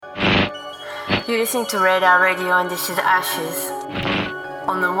You're listening to Radar Radio and this is Ashes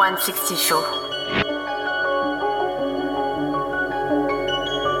on the 160 show.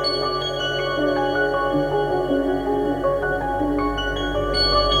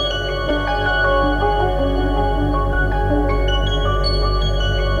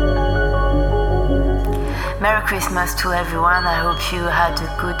 Merry Christmas to everyone. I hope you had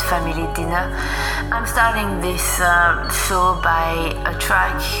a good family dinner. I'm starting this show by a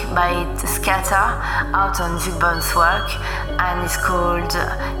track by Scatter out on Jukebox Work, and it's called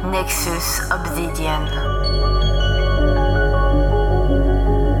Nexus Obsidian.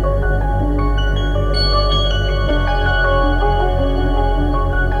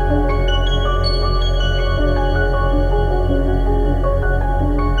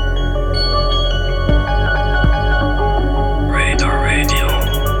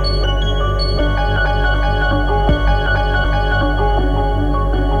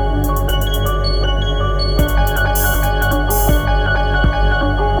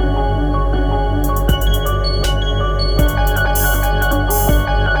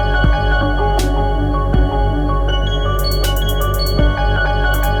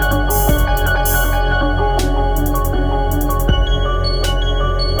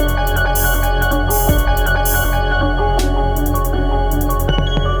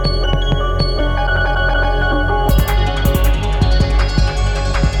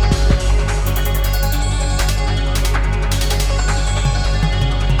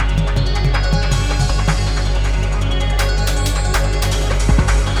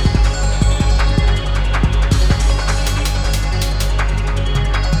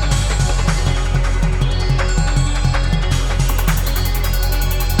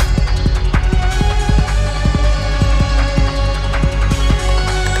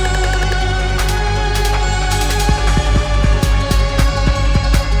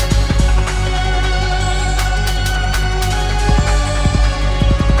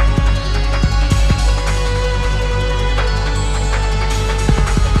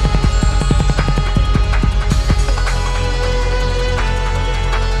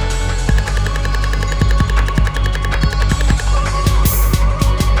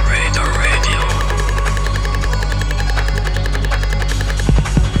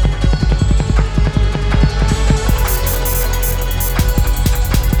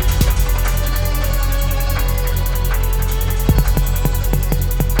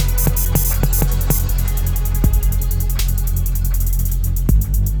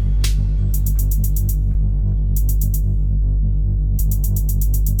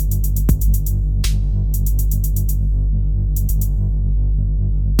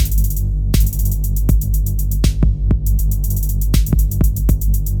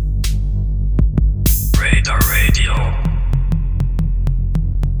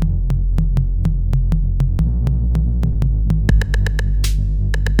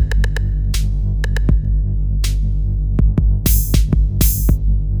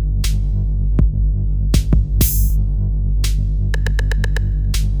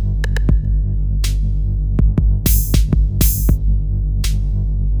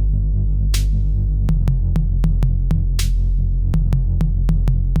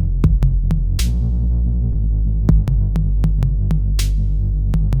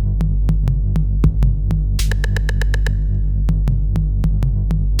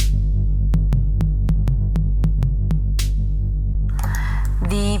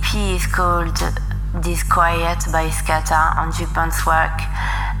 The EP is called Disquiet by Scatter on Jukebox Work,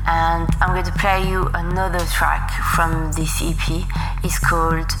 and I'm going to play you another track from this EP. It's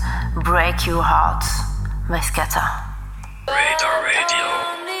called Break Your Heart by Scatter. Radar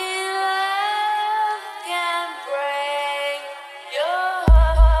Radio. Me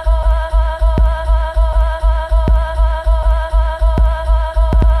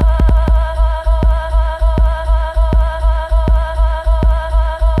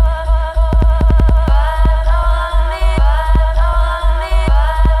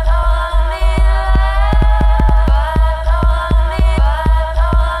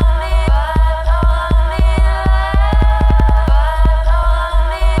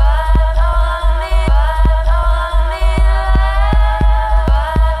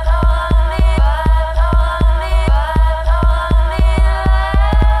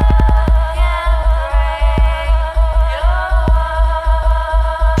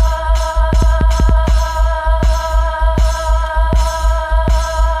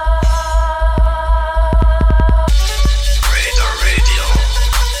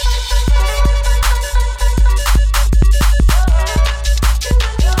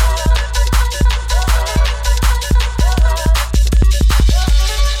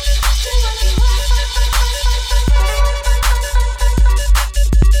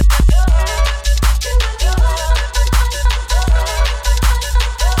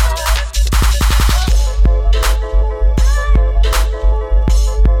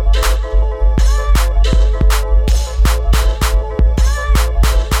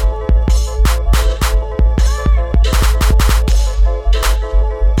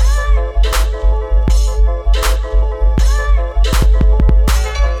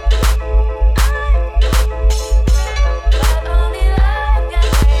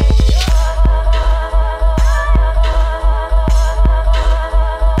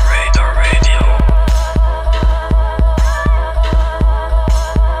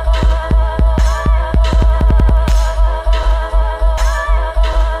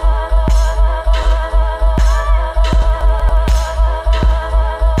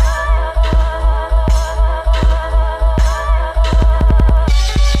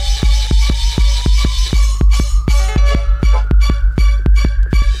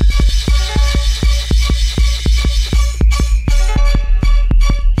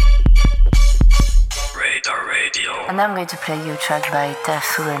I'm going to play you a track by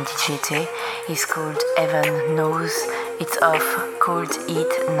Tasso and DJT. It's called Heaven Knows. It's off Cold Heat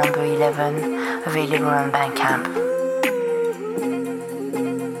number 11, available on Bandcamp.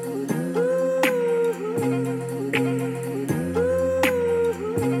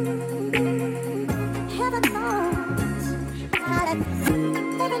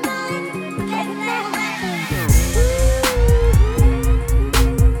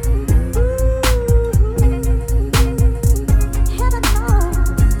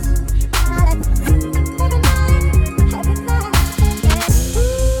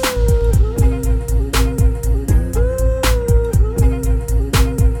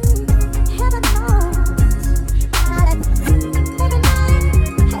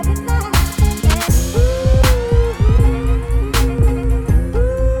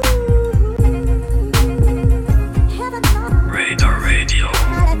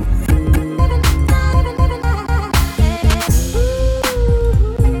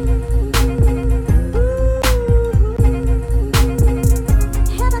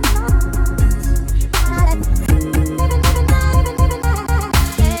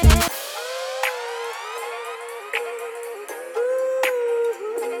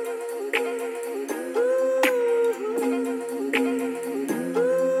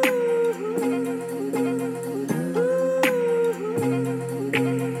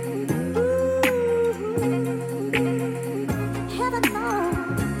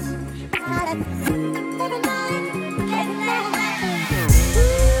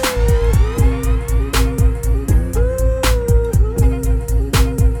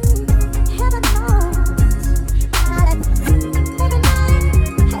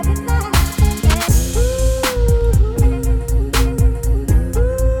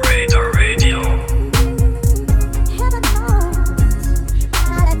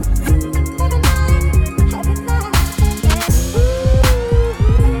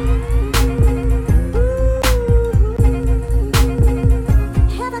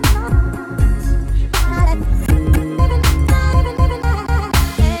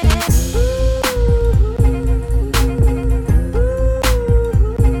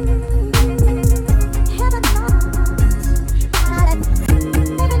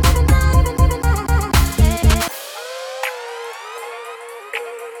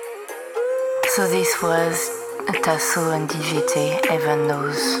 So this was Tasso and DJT, Heaven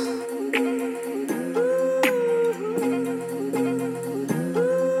Knows.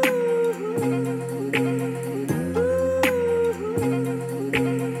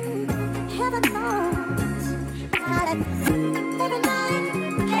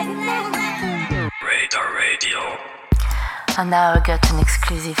 And now I got an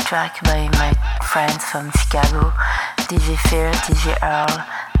exclusive track by my friends from Chicago, DJ Fear, DJ Earl,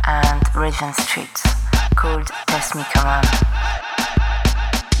 and Regent Street, called Test Me Come On.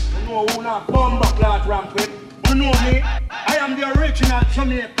 You know who not bomb clad rampant? You know me? I am the original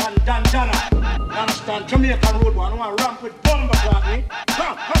Jamaican Dandana. You understand? Jamaican road one. I want to ramp with bomb clad me.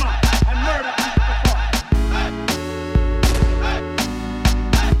 Come on, and murder people for fun.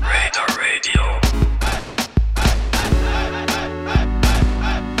 Radar Radio.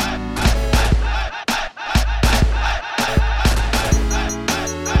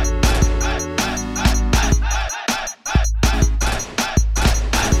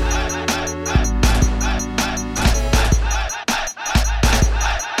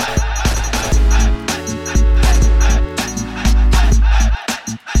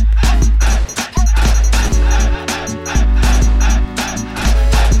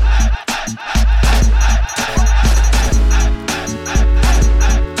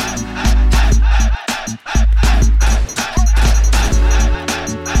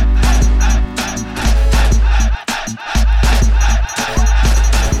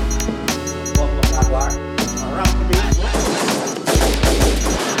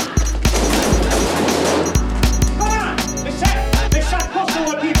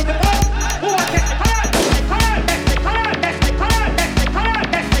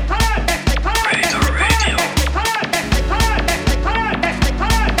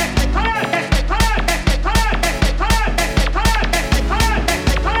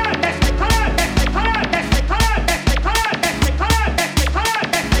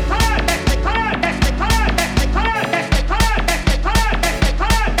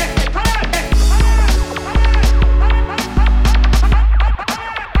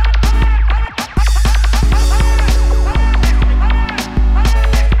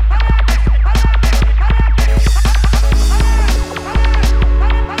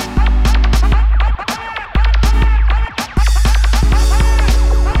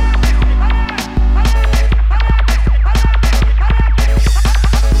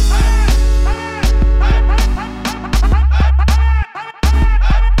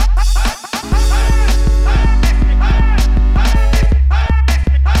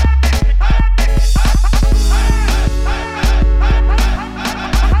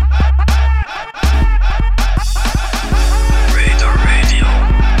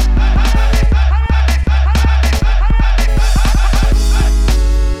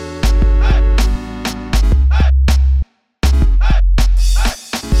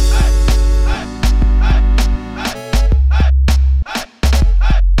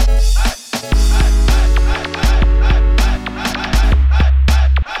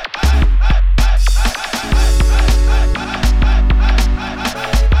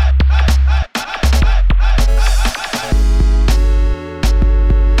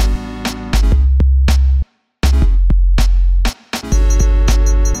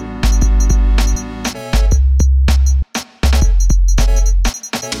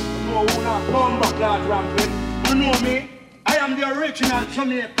 original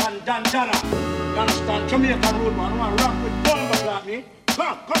Jamaican dandana. You understand? Jamaican road man, I want to rock with bomber like me.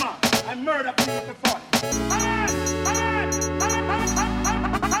 Come on, I murder people for fun.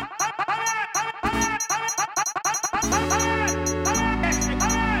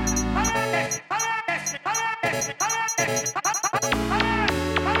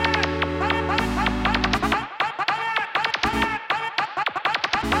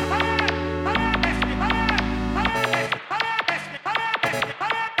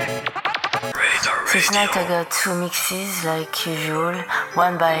 This night I got two mixes like usual,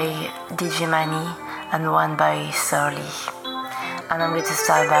 one by DJ MANNY and one by SURLY. And I'm going to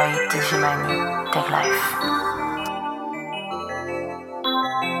start by DJ MANNY, Take Life.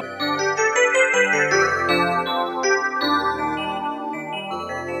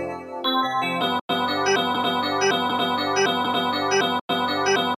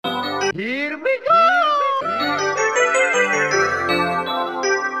 Here we go!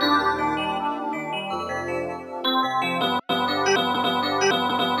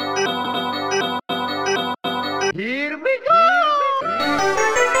 Here we go!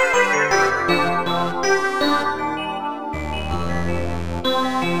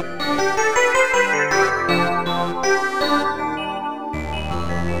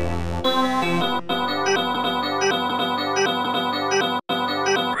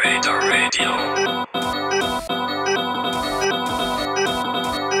 Radar Radio.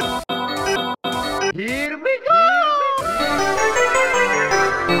 Here we go!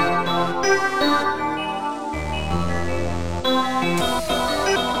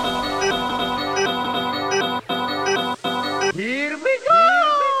 Here we go!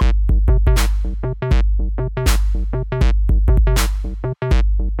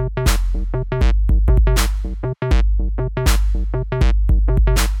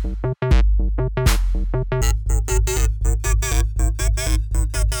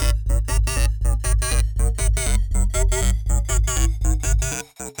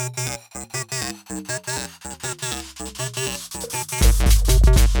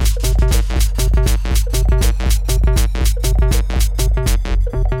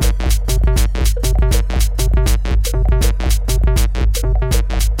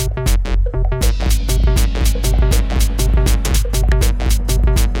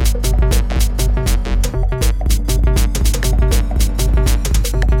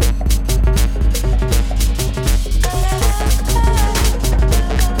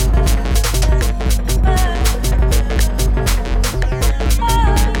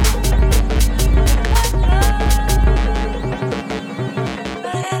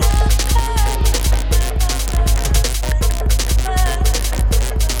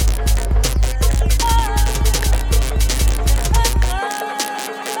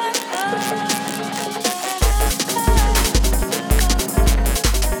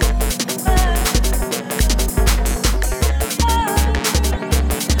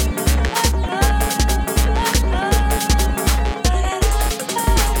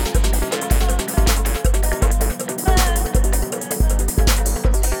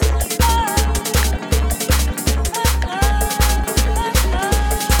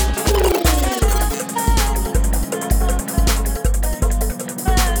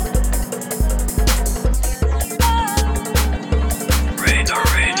 Radar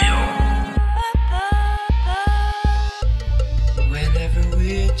Radio. Whenever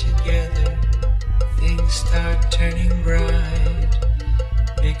we're together, things start turning bright.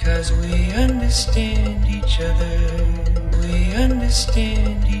 Because we understand each other. We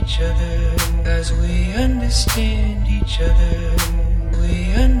understand each other. Because we understand each other.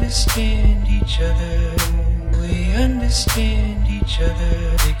 We understand each other. We understand each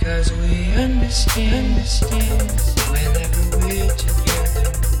other. Because we understand. Whenever we're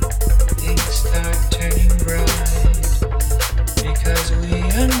together, things start turning bright. Because we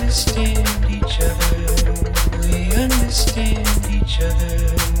understand each other. We understand each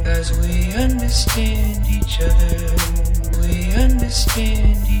other. Because we understand each other. We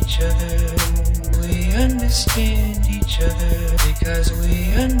understand each other. We understand each other. Because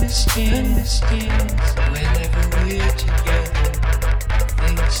we understand. Whenever we're together,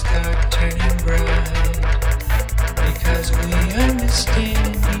 things start turning bright. Because we understand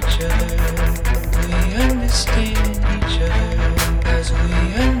each other. We understand each other. Because we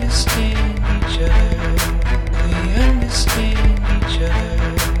understand each other. We understand each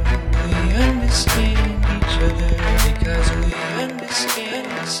other. We understand each other. Because we understand.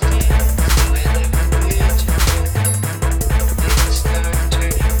 Whenever we're together, things start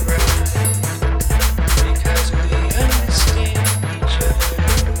turning bright. Because we understand each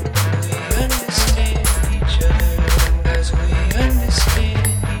other. We understand each other. As we understand.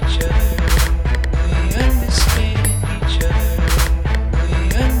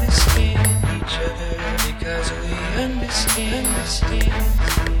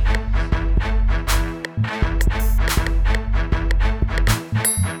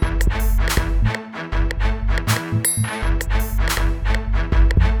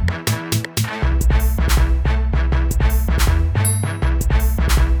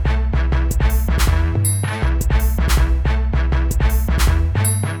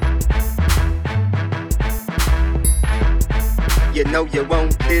 know you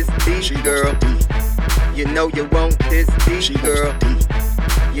want this deep, girl. You know you want this deep, girl.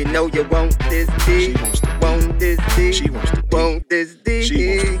 You know you want this deep, want this deep, want this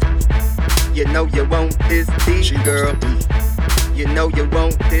deep. You know you want this deep, girl. You know you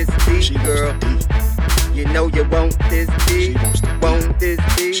want this deep, girl. You know you want this deep, want this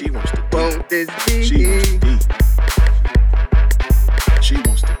deep, want this deep. She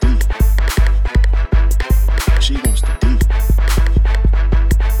wants the deep. She wants the deep.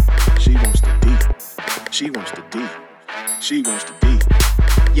 She wants the deep. She wants the deep. She wants the deep.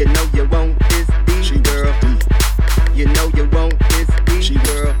 You know you want this deep, girl. You know you want this deep,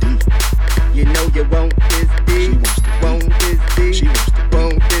 girl. You know you want this deep, want this deep,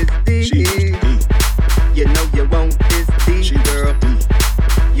 want this deep. You know you want this deep, girl.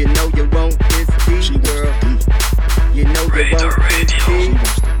 You know you want this deep, girl. You know you want this deep,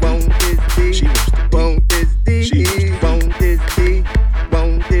 want this deep, want this deep, want this deep,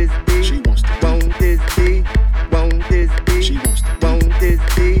 want this deep, want this deep, want this deep, want this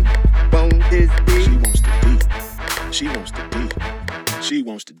deep, want this deep. She wants the deep. She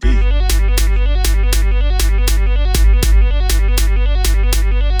wants the deep.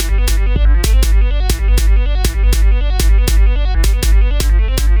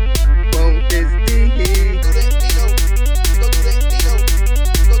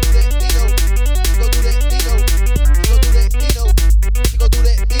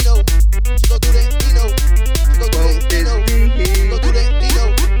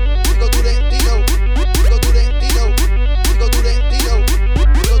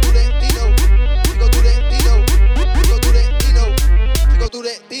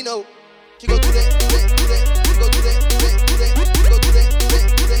 She go do that,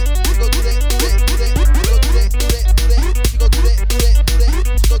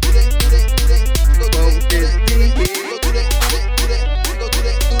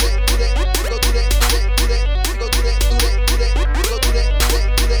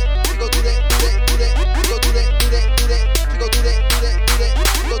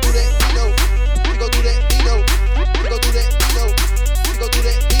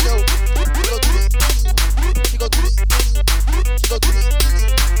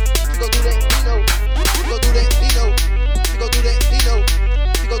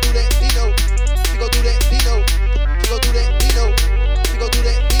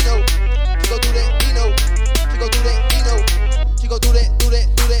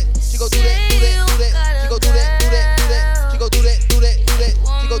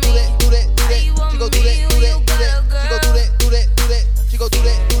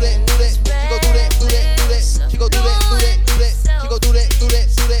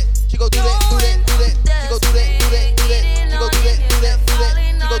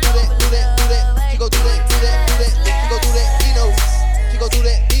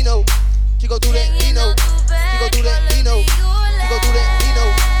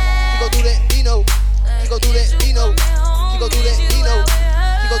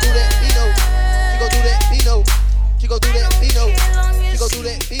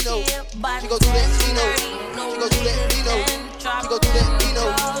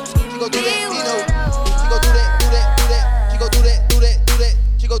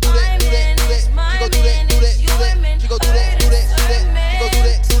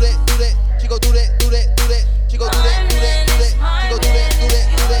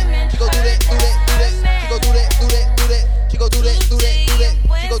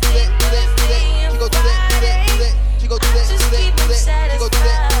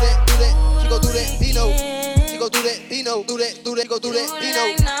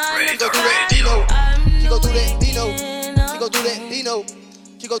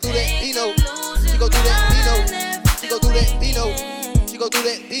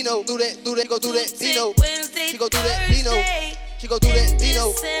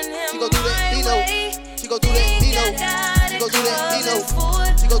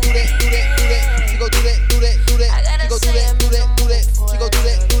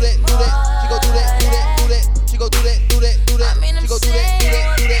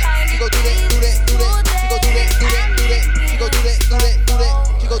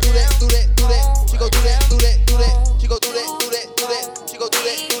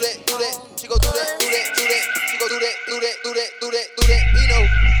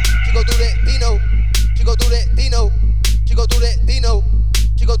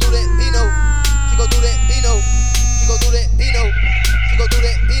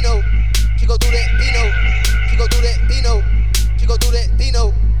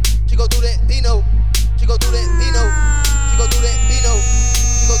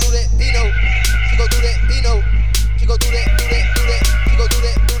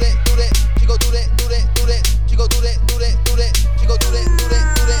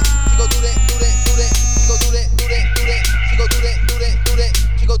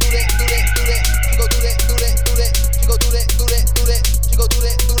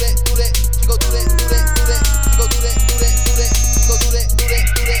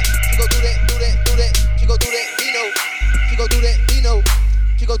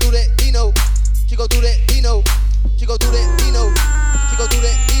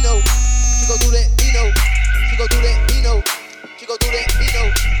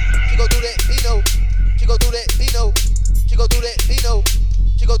 Vino. She go do that Vino. She go do that Vino. She go do that Vino.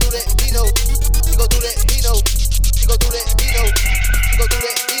 She go do that Vino. She go do that Vino. She go do that Vino. She go do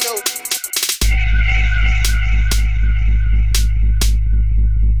that Vino.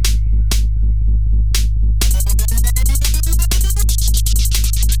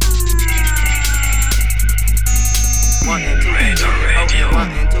 One and two and three and four and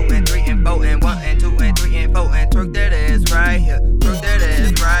one and two and three and four and one and two and three and four and twerk that ass right here, twerk that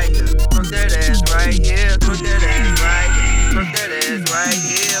ass right here, twerk that ass right here, twerk that ass right here, twerk that ass right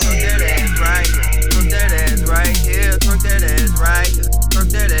here, twerk that ass right here, twerk that ass right here, twerk that ass right here, twerk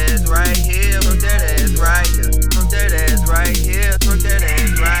that ass right here, twerk that ass right here, twerk that ass right here, twerk that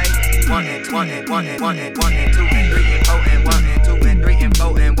ass right here. One and two and one and one and one and two and three and four and one and two and three and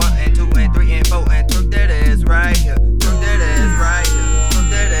four and one and two and three and four and twerk that ass right here. Twerk that ass right here, twerk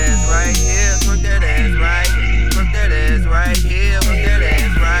that ass right here, twerk that ass right here, twerk that ass right here, twerk that ass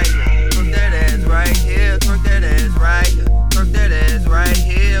right here, twerk that ass right here, twerk that ass right here, twerk that ass right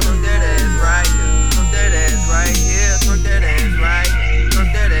here, twerk that ass right here, twerk that ass right here, twerk that ass right here,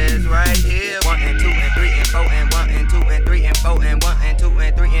 twerk that ass right here. One and two and three and four and one and two and three and four and one and two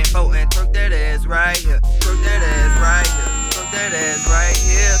and three and four and twerk that ass right here, twerk that ass right here, twerk that ass right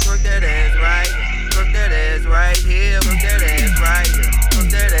here, twerk that ass right here. Twerk that ass right here, twerk that ass right here,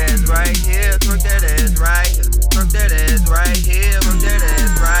 twerk that ass right here, twerk that ass right here, twerk that ass right here, twerk that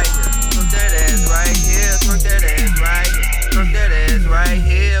ass right here, twerk that ass right here, twerk that ass right here, twerk that ass right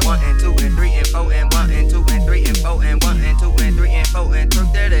here. One and two and three and four and one and two and three and four and one and two and three and four and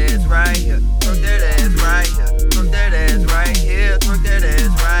twerk that ass right here, twerk that ass right here, twerk that ass right here, twerk that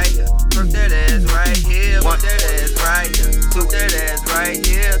ass right here, twerk that ass right here, one that ass right here, two that ass right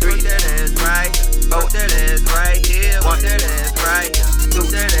here, three that ass right here. Four that ass right here, one that ass right here, two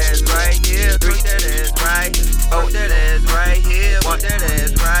that ass right here, three that ass right here, four that ass right here, one that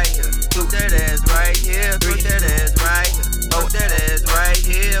ass right here, two that ass right here, three that ass right here, four that ass right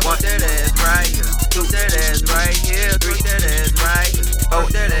here, one that ass right here, two that ass right here, three that ass right here, four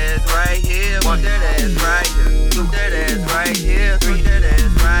that ass right here, one that ass right here, two that ass right here, three that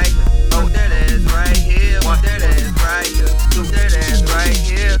ass right here, four that ass right here, one that ass right here, two that ass right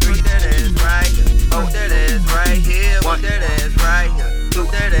here, three that ass right here. Oh, that ass right here, one that ass right here, two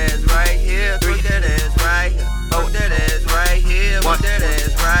that ass right here, three that ass right here. Oh, that ass right here, one that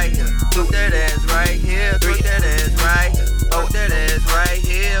ass right here, two that ass right here, three that ass right here. Oh, that ass right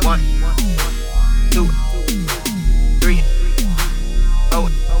here, one, two, three. Oh,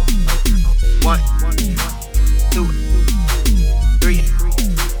 one, two, three.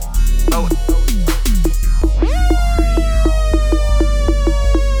 Oh.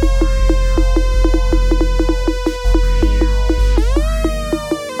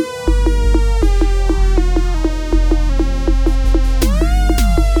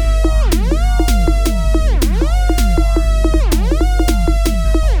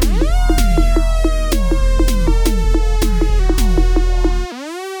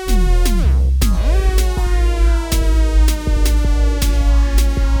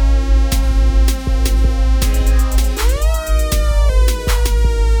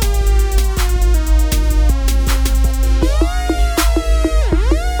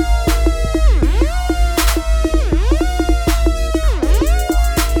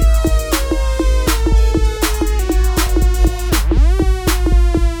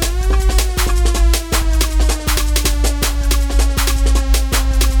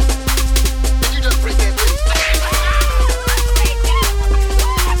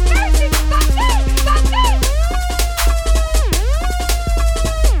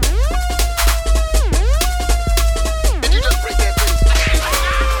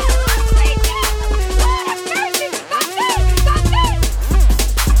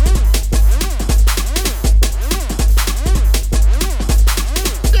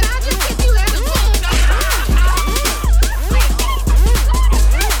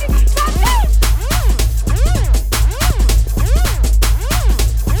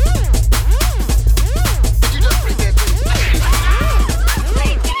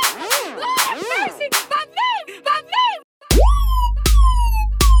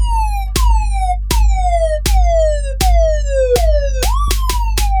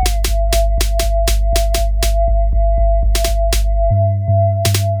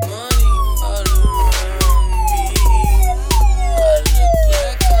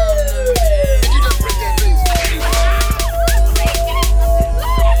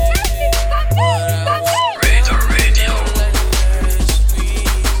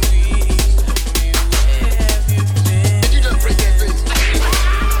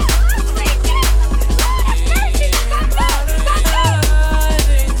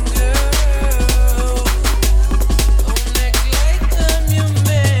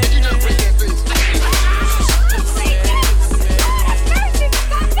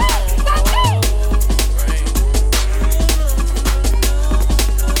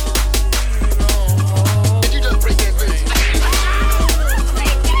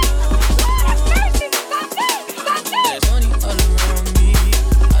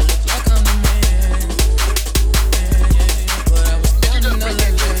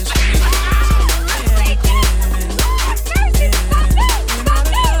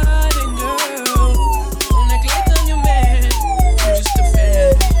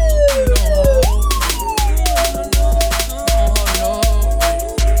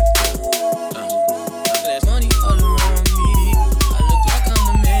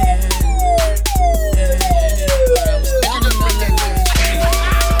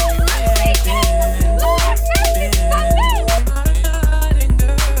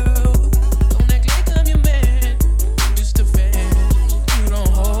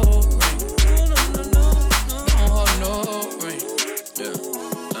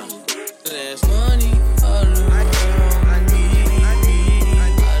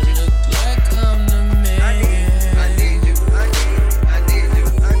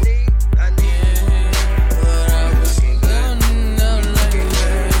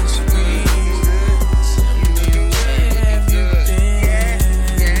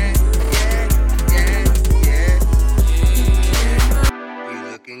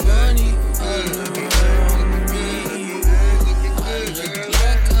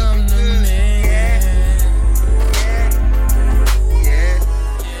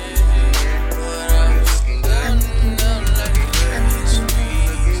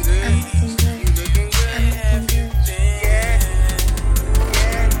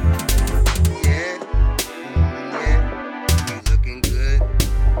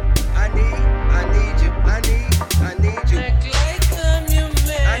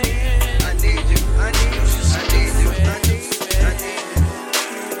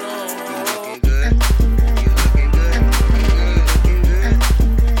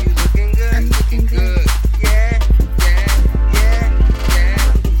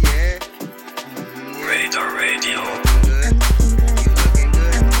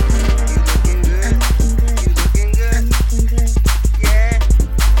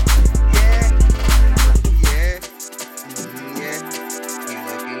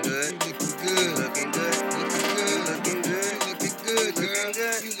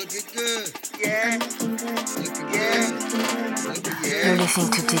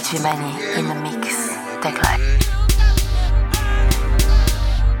 listening to DJ Manny in the mix. Take life.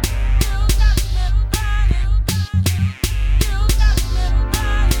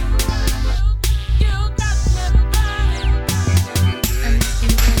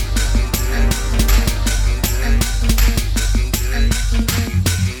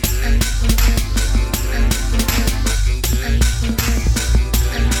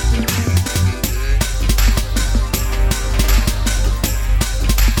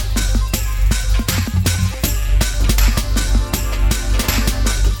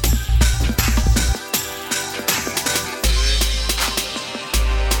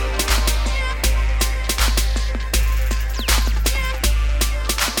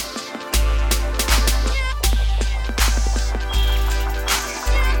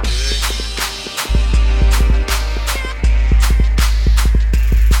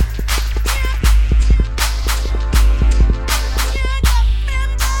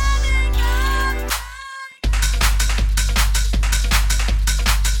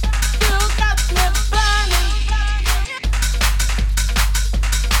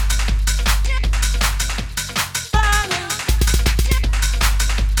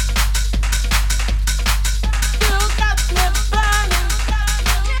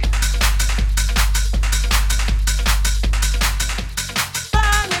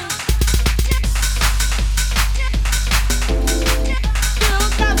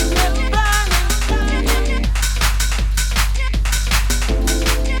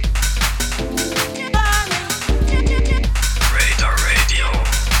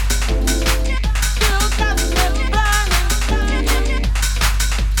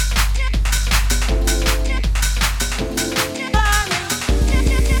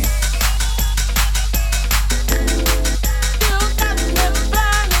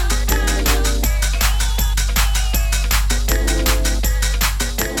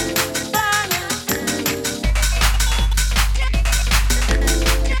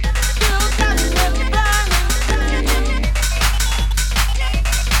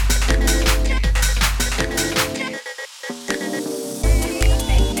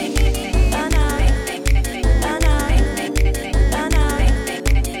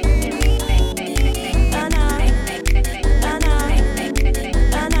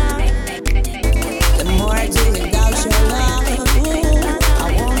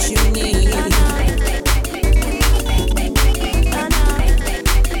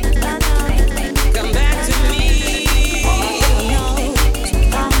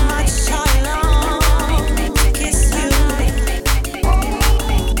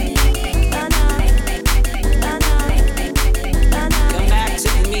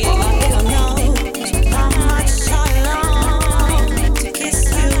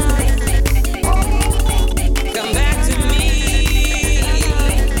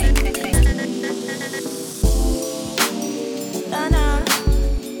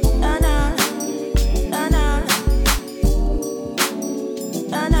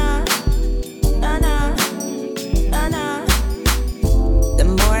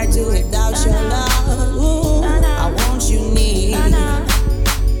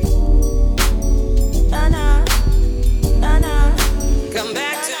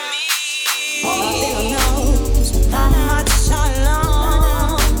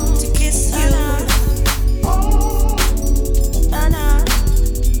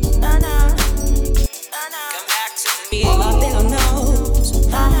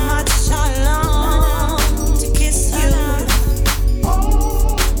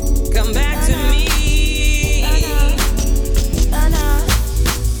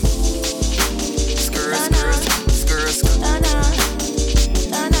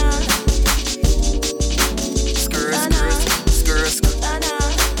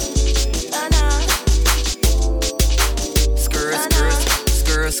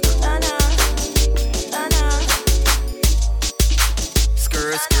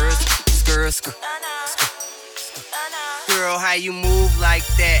 Girl, how you move like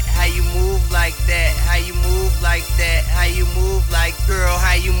that? How you move like that? How you move like that? How you move like, girl,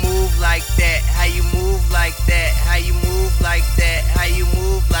 how you move like that? How you move like that? How you move like that? How you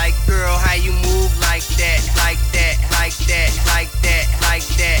move like, girl, how you move like that? Like that, like that, like that, like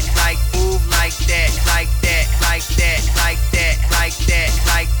that, like move like that, like that, like that, like that, like that,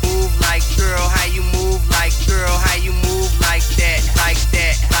 like move like, girl, how you move like, girl, how you move like that, like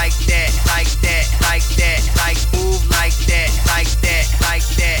that, like that, like that, like that, like move like that, like that, like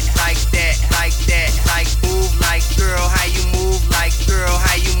that, like that, like that, like move like, girl, how you move like, girl,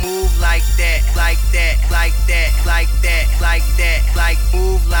 how you move like that, like that, like that, like that, like that, like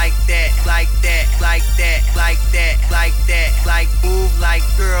move like that, like that, like that, like that, like that, like move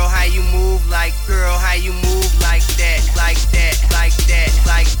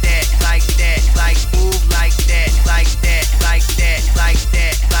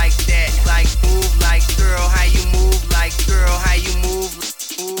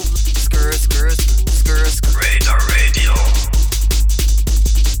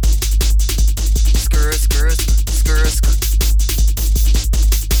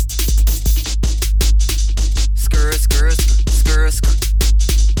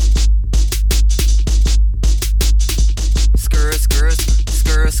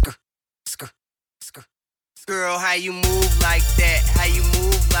how you move like that? How you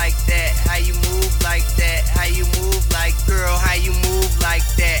move like that? How you move like that? How you move like, girl, how you move like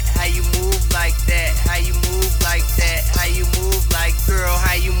that? How you move like that? How you move like that? How you move like, girl,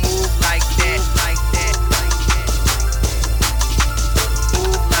 how you move like that? Like that, like that.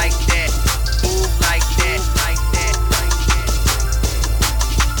 Move like that. Move like that, like that, like that.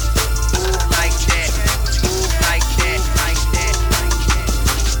 Move like that. Move like that, like that, like that.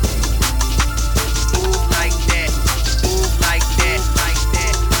 Move like that. Move like that, like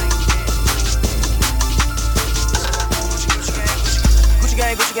that, like that. Gucci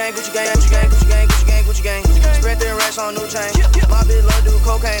gang, Gucci gang, Gucci gang, Gucci gang, Gucci gang, Gucci gang, Gucci gang. Spread their racks on new chain. My bitch love do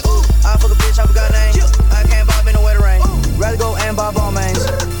cocaine. Ooh, I fuck a bitch, I forgot name. I can't bob in the wetter rain. Rather go and buy ball mains.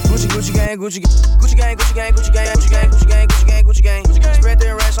 Gucci, Gucci gang, Gucci gang, Gucci gang, Gucci gang, Gucci gang, Gucci gang, Gucci gang, Gucci gang, Gucci gang. Spread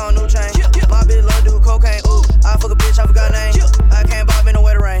their racks on new chain. My bitch love do cocaine. Ooh, I fuck a bitch, I forgot name. I can't bob in the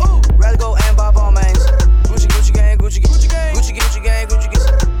wetter rain. Rather go and buy ball mains. Gucci, Gucci gang, Gucci gang, Gucci gang, Gucci gang, Gucci gang,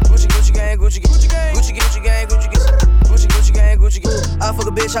 Gucci, Gucci gang, Gucci gang, Gucci gang, Gucci gang, Gucci gang, Gucci, Gucci gang, Gucci gang. I fuck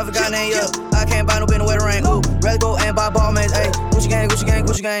a bitch, I forgot name. Yeah, I can't buy no bin in the wetter rain. Ooh, rather go and buy ball mains. Ayy, Gucci gang, Gucci gang,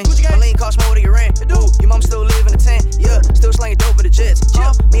 Gucci gang. My lean cost more than your rent. Ooh, your mom still live in the tent. Yeah, still slanging dope for the jets.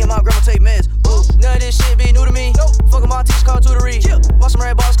 Me and my grandma take meds. Ooh, none of this shit be new to me. Fuck my teacher called tutory. Bought some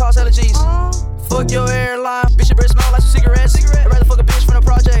red balls, cost allergies. Fuck your airline, bitch, your breath smell like some cigarettes. I'd rather fuck a bitch from the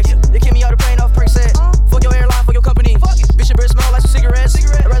project. They kick me out the plane off perk set. Fuck your airline, fuck your company. Bitch, your breath smell like some cigarettes.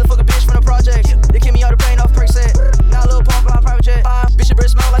 I'd rather fuck a bitch from the project. They kick me out the plane off perk set. Now a little pump on private jet. Bitch, your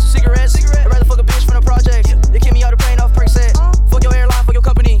breath smell like some cigarettes. I'd rather fuck a bitch from the project. They kick me out the plane off perk set. Fuck your airline, fuck your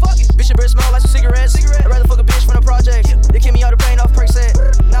company. Bitch, your breath smell like some cigarettes. I'd rather fuck a bitch from the project. They kick me out the plane off perk set.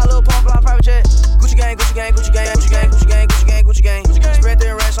 Now a little pump on private jet. Gucci gang, Gucci gang, Gucci gang, Gucci gang, Gucci gang, Gucci gang, Gucci gang. Spread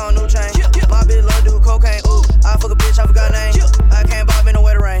their racks on new chain. My bitch love do cocaine. Ooh, I fuck a bitch, I forgot name. I can't bob in the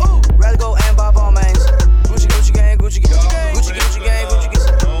wetter rain. Rather go and buy ball mains. Gucci, Gucci gang, Gucci gang, Gucci, Gucci gang, Gucci gang,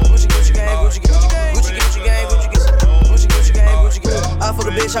 Gucci, Gucci gang, Gucci gang, Gucci, Gucci gang, Gucci gang, Gucci, Gucci gang, Gucci gang. I fuck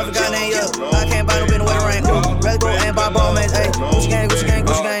a bitch, I forgot name. Yeah, I can't buy no bin in the wetter rain. Rather go and buy ball mains. Ayy, Gucci gang, Gucci gang,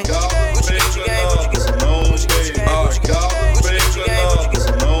 Gucci gang, Gucci, Gucci gang, Gucci gang, Gucci, Gucci gang, Gucci gang, Gucci, Gucci gang, Gucci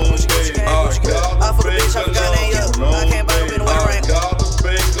gang, Gucci, Gucci gang, Gucci gang. I fuck a bitch, I forgot name. Yeah, I can't buy no bin in the wetter rain.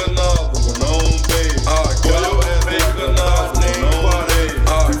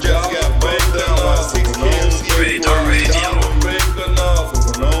 Radar Radio.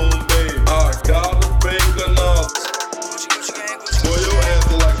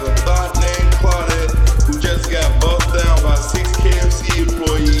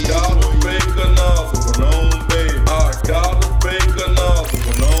 Employees.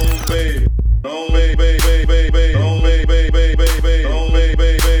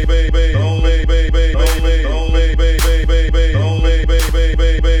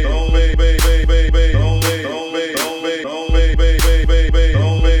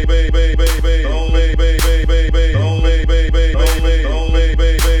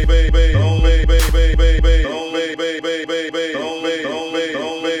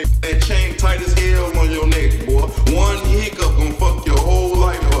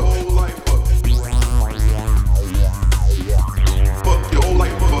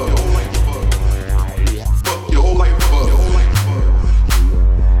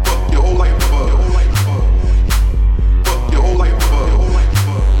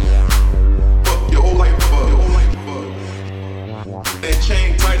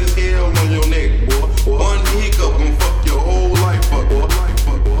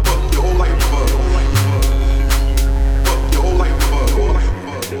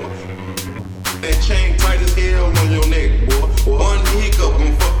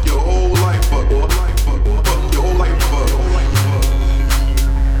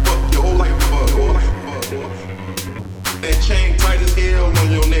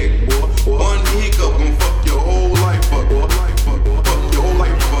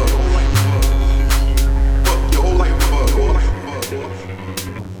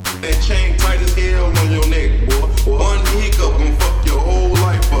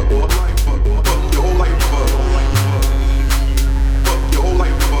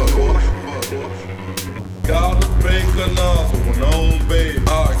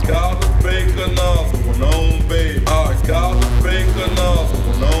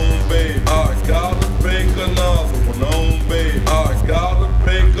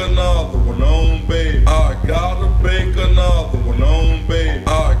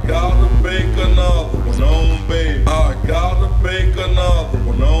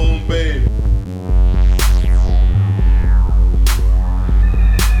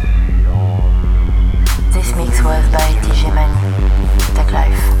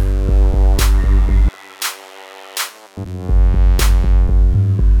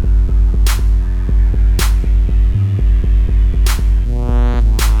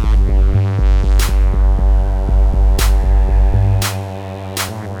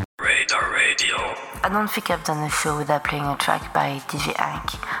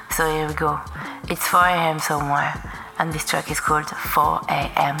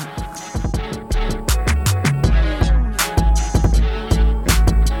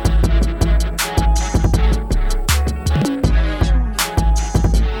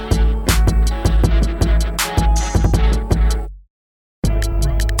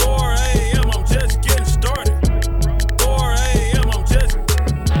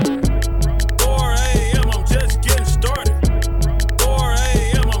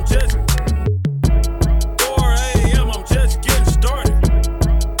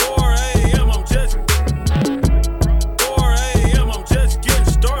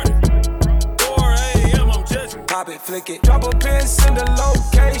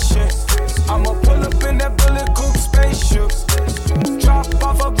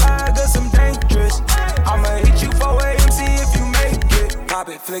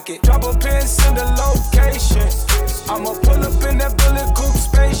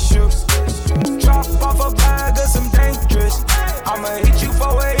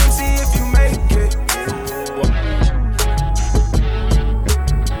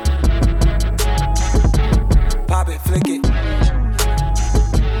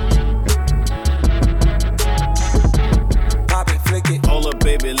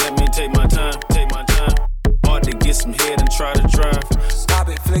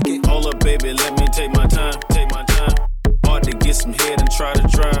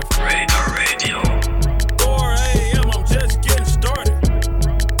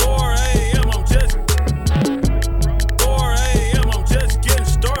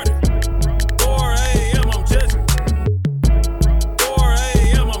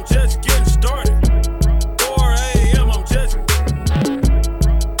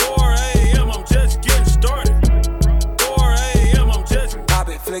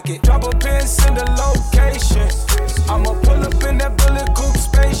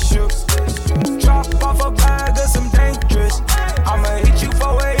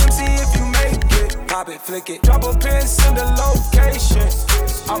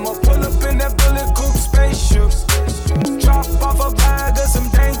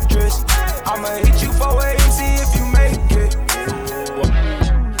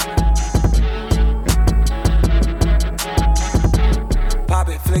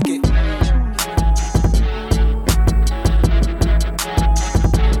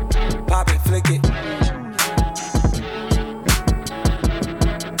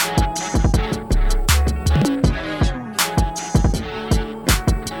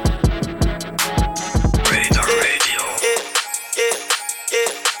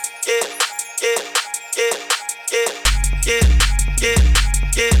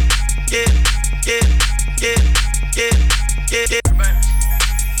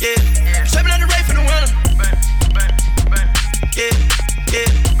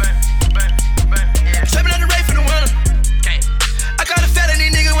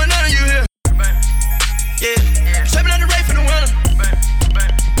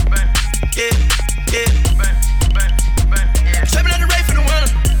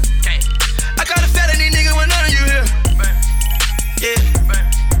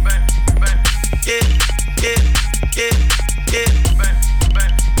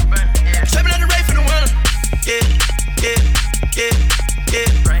 Trapping on the race for the winner.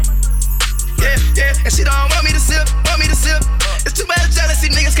 And she don't want me to sip. It's too much jealousy,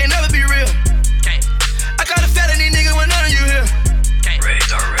 niggas can't never be real. I got a felony nigga when none of you here.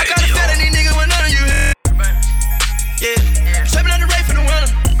 I got a felony nigga when none of you here. Trapping on the race for the winner.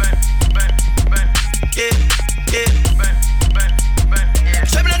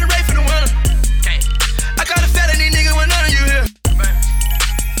 Trapping on the race for the winner. I got a felony nigga when none of you here.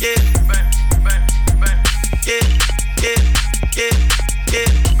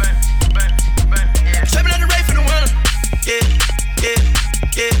 Trapping on the race for the winner.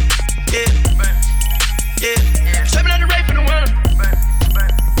 Trapping on the race for the winner.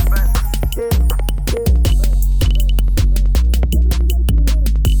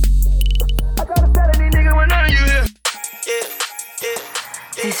 I got a felony nigga when none of you here.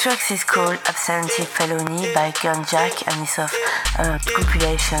 This track is called Absentee Felony by Gun Jack and is of a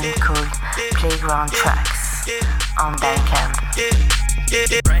compilation called Playground Tracks on Bandcamp.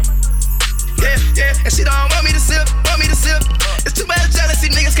 And she don't want me to sip. It's too much jealousy,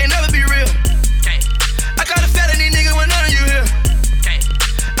 niggas can't never be real. I got a felony nigga when none of you here.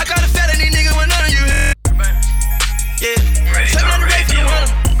 I got a felony nigga when none of you here. Trapping on the race for the winner.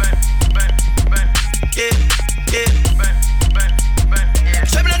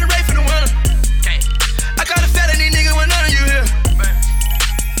 Trapping on the race for the winner. I got a felony nigga when none of you here.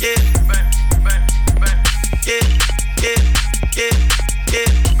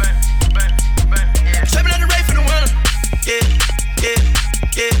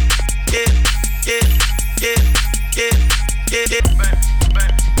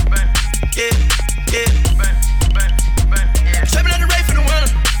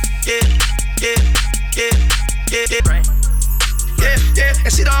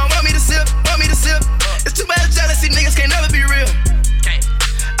 sip. It's too much jealousy, niggas can't never be real.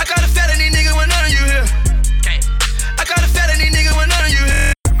 I caught a felony nigga when none of you here. I caught a felony nigga when none of you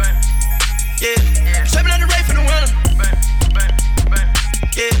here. Yeah, trapping on the rape for the winter.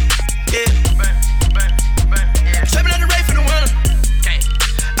 Yeah, trapping on the rape for the winter.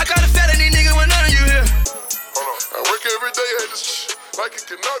 I caught a felony nigga when none of you here. I work every day at this shit like it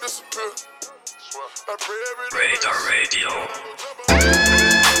cannot disappear. I pray every day. Radar Radio.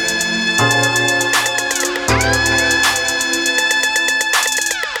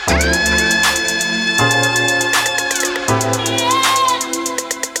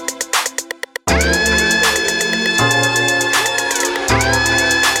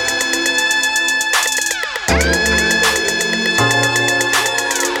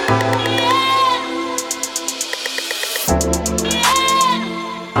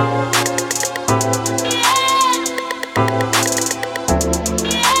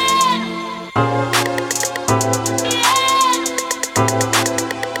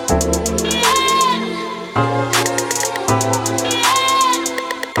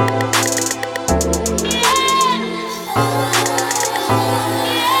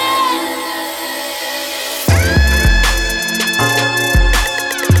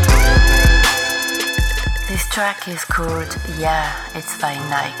 Track is called Yeah, it's by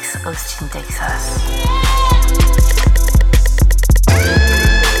Nikes, Austin, Texas.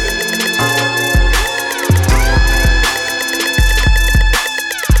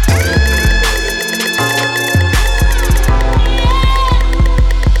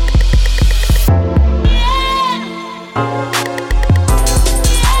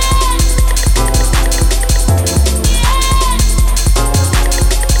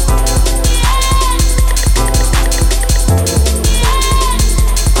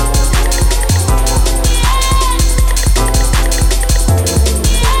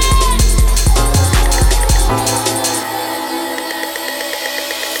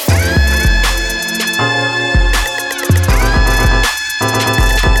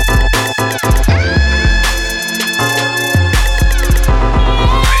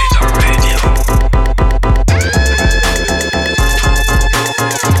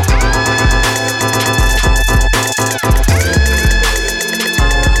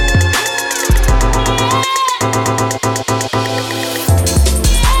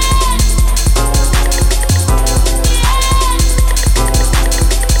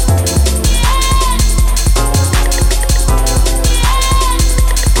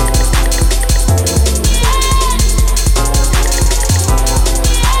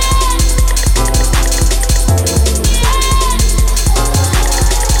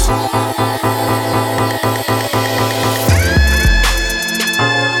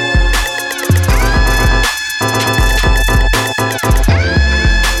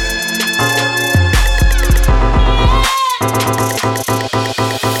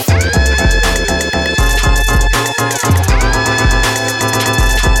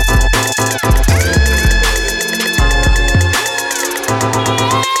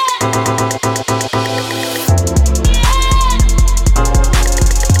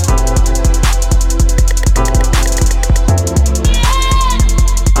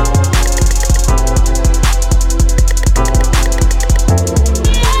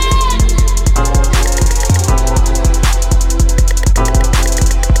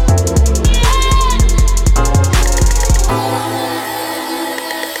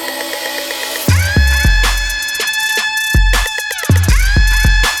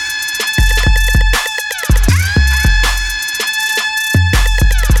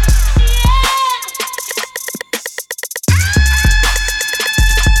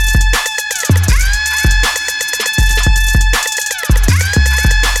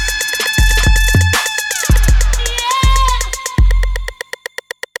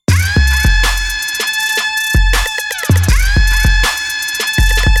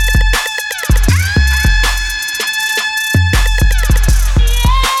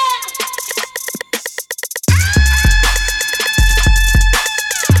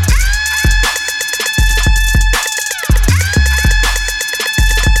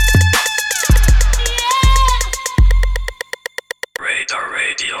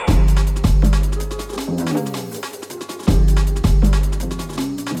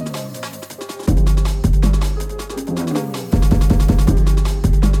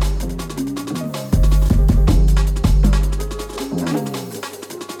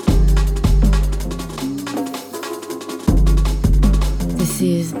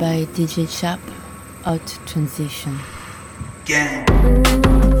 by DJ Chap, Hot Transition. Gang.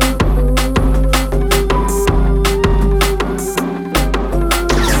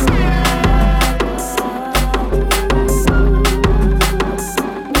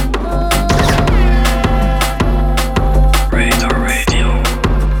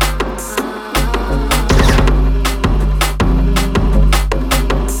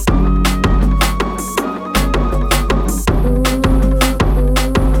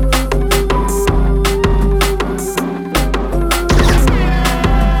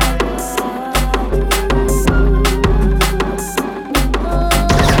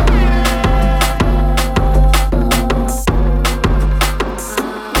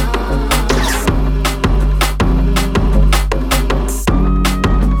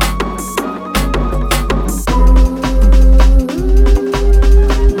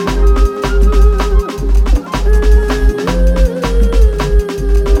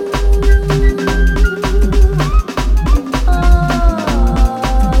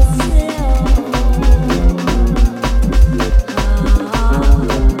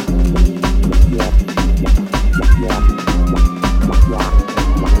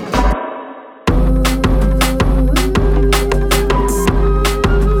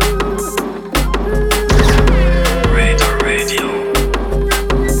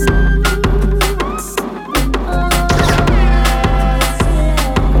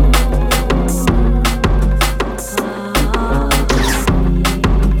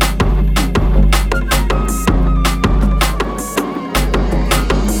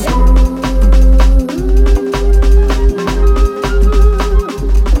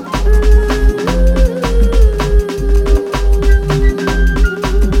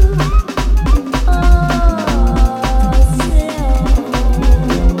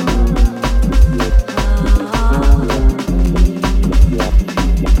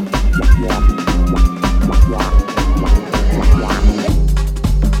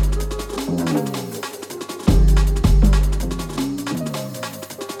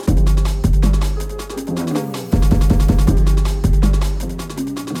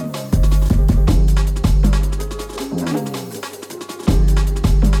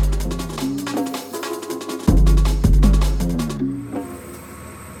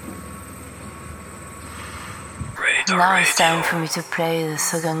 Now it's time for me to play the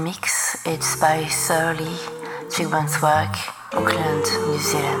second mix. It's by SURLY, Jigban's work, Auckland, New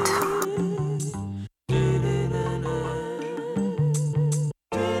Zealand.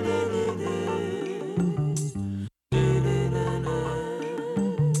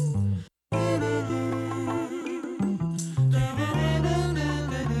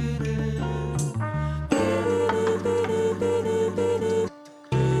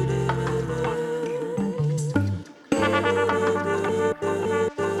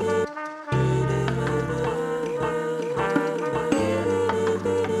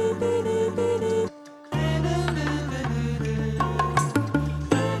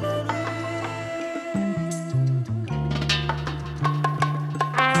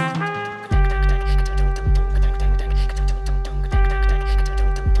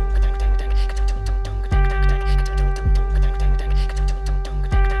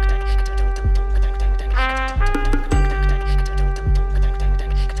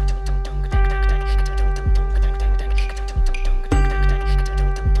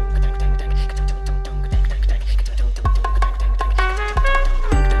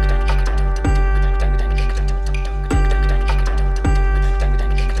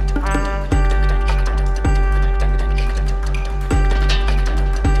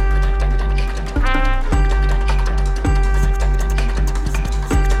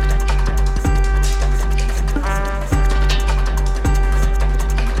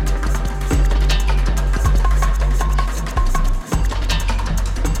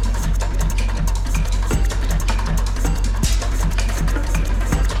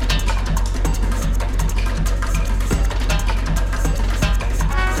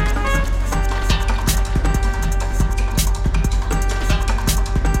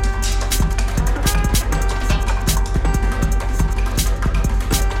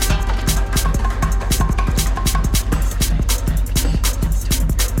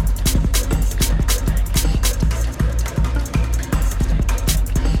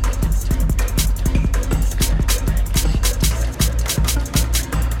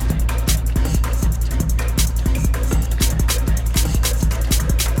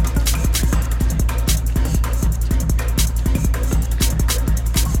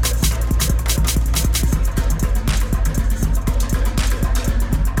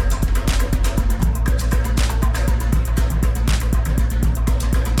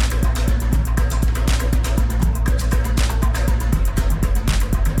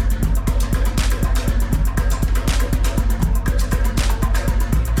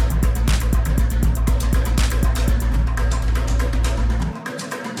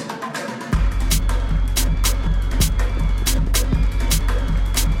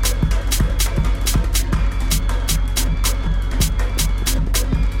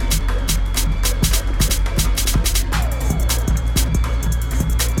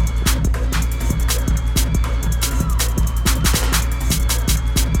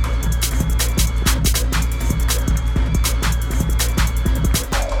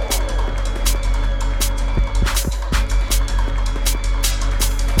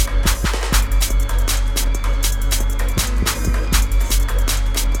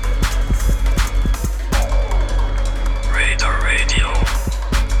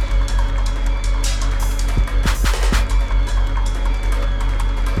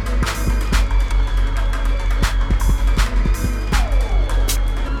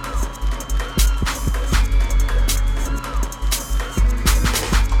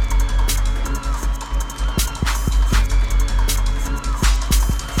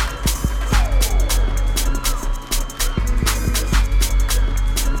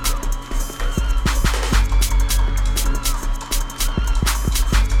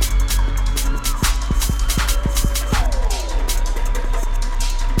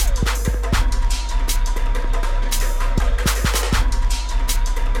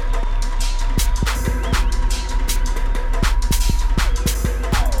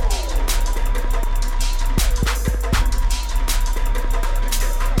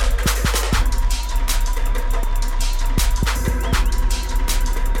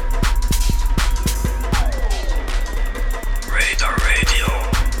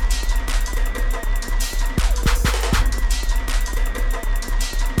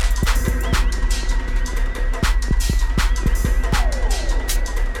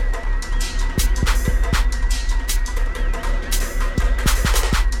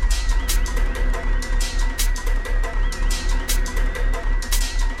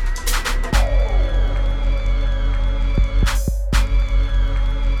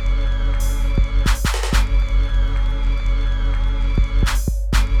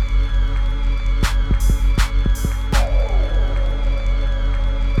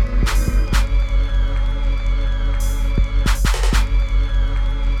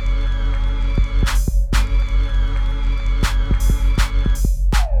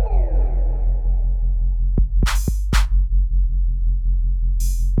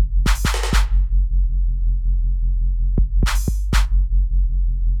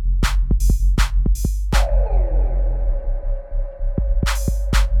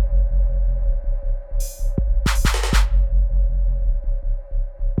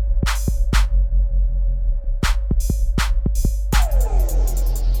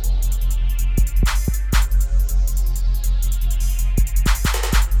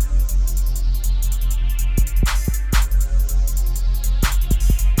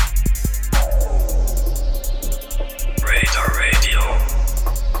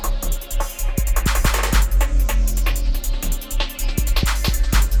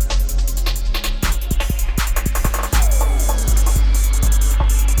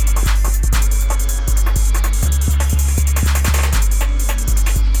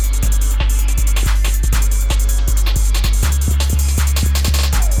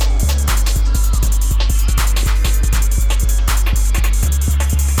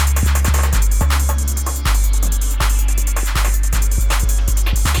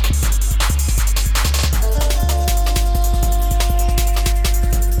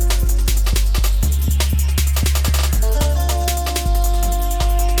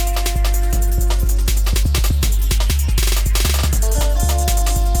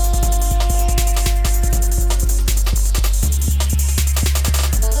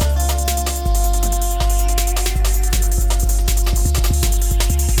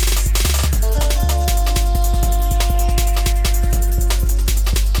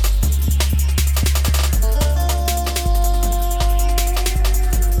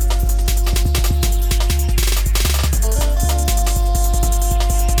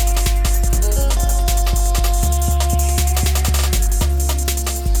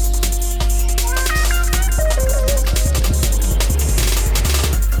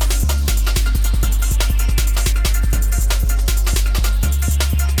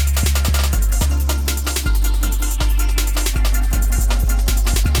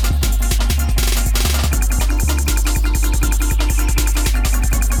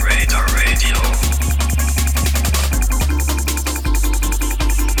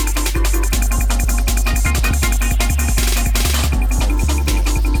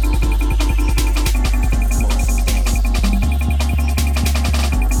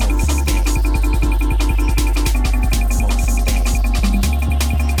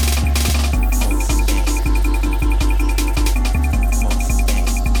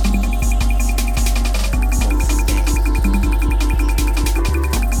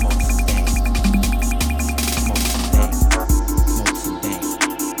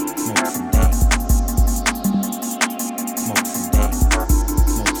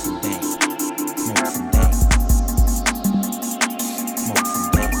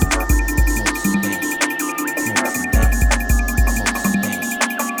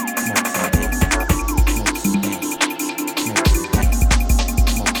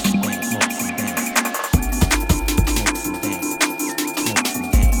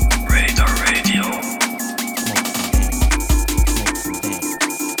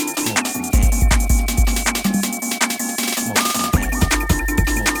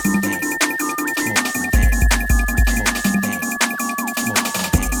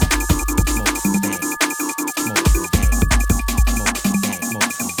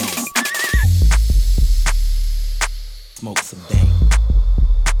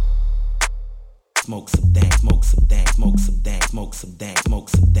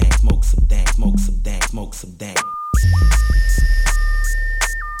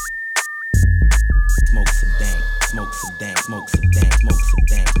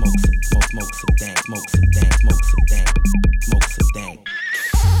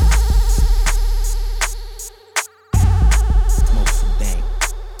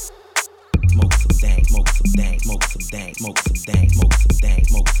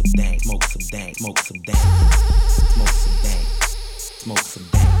 Smoke some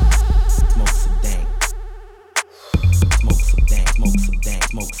dank, smoke some dank. Smoke some dank, smoke some dank,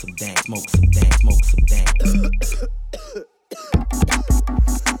 smoke some dank, smoke some dank, smoke some dank.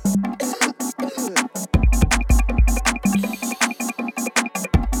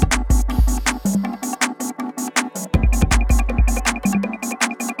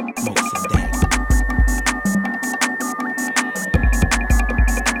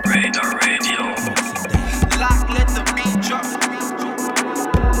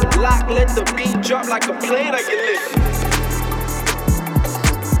 Let the beat drop like a plane I can listen.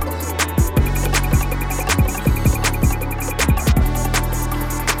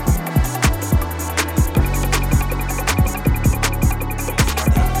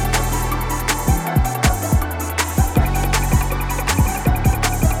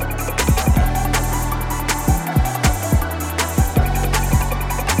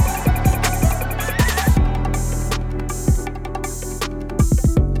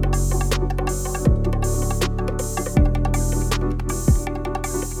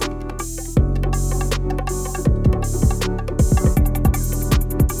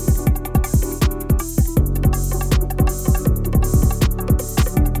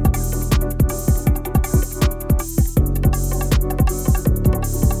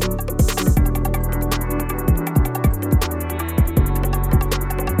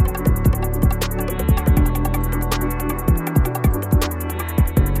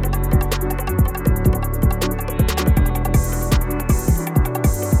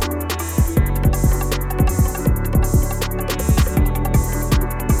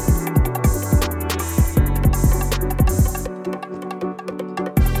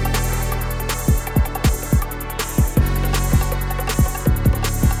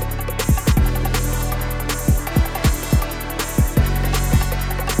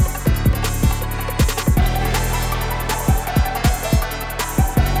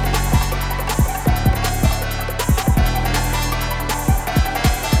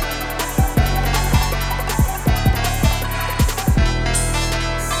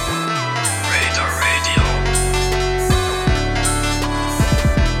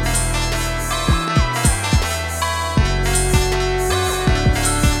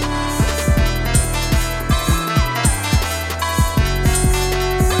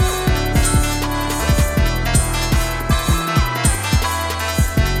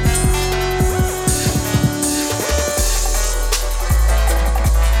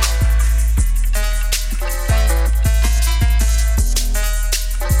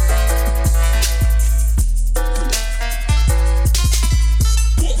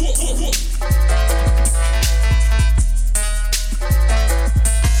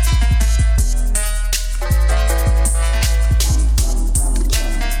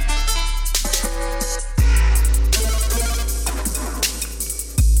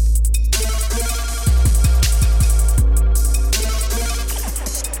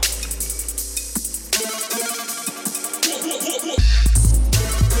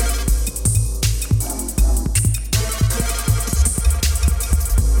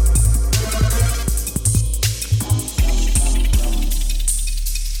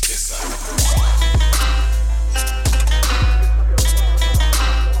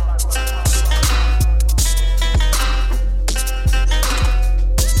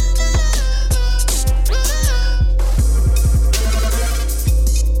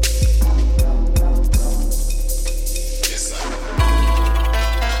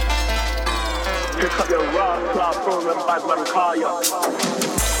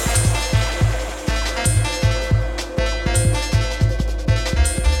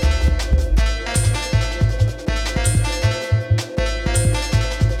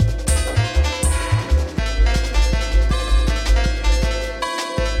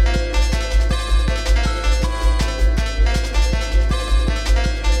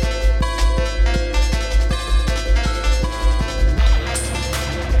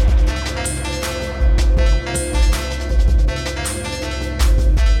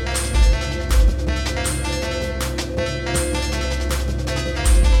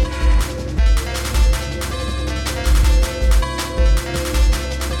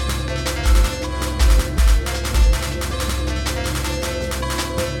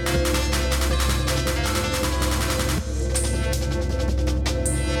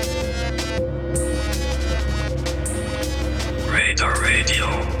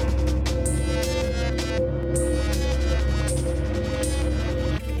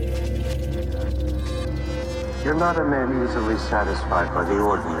 You're not a man easily satisfied by the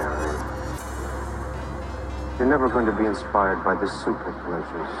ordinary. You're never going to be inspired by the super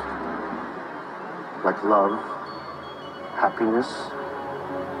pleasures, like love, happiness,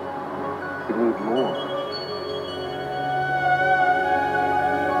 you need more.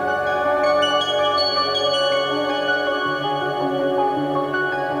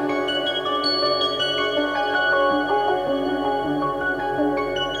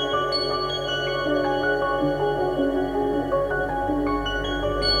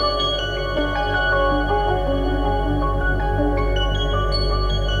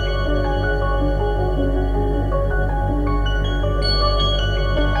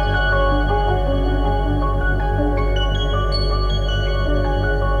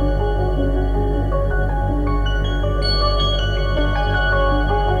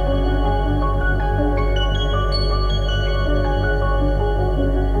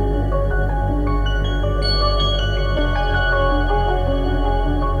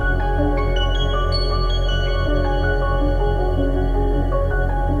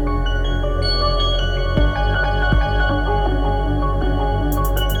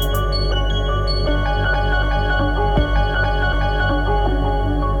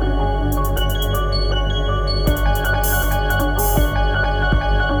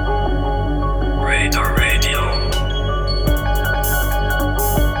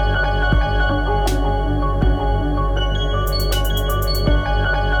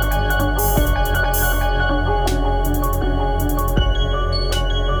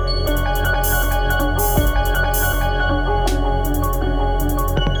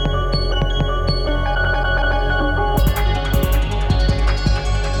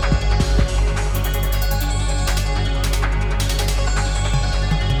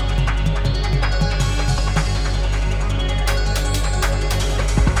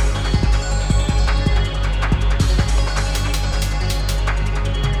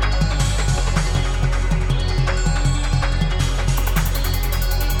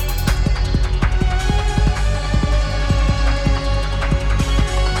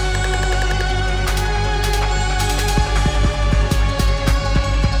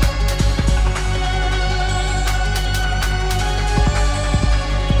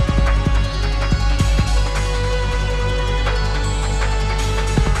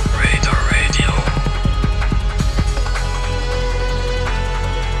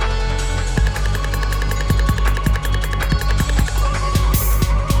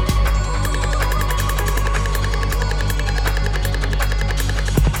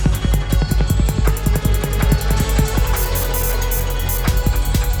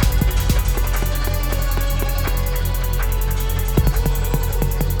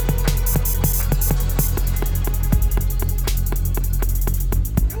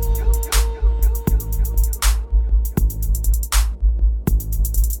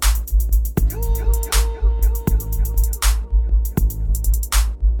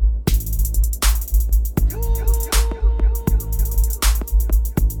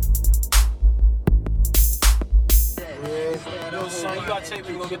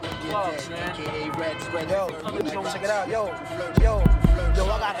 Check it out, yo, I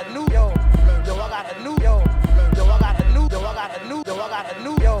got a new, I got a new, I got a new, I got a new, I got a new, I got a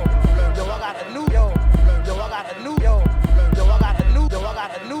new, I got a new, I got a new, I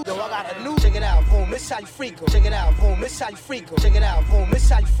got a new, I got a new. Check it out, boom, this how you freak 'em. Check it out, boom, this how you freak 'em. Check it out, boom, this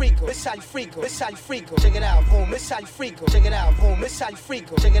how you freak 'em. This how you freak 'em. This how you freak 'em. Check it out, boom, this how you freak 'em. Check it out, boom, this how you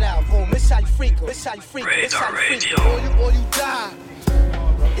freak 'em. Check it out, boom, this how you freak 'em. This how you freak 'em. This how you freak 'em. Or you die.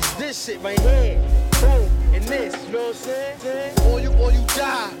 It's this shit right here. Boom, and this, you know what I'm saying? Or you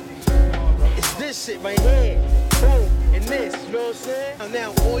die. It's this shit right here. Boom, and this, you know what I'm saying?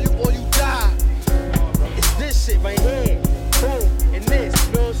 Now, or you die. It's this shit right here. Boom, and this,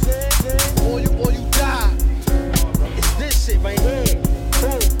 you know what I'm saying? Or you die. It's this shit right here.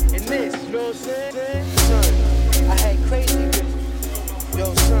 Boom, and this, you know what I'm saying? Son, I had crazy bitches.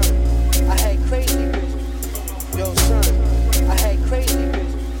 Yo, son, I had crazy bitches. Yo, son, I had crazy bitches.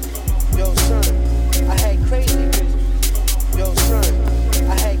 Yo, son, I had crazy bitches. Yo, son,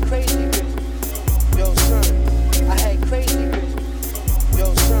 I had crazy bitches. Yo, son, I had crazy bitches.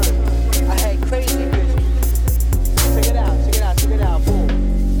 Yo, son.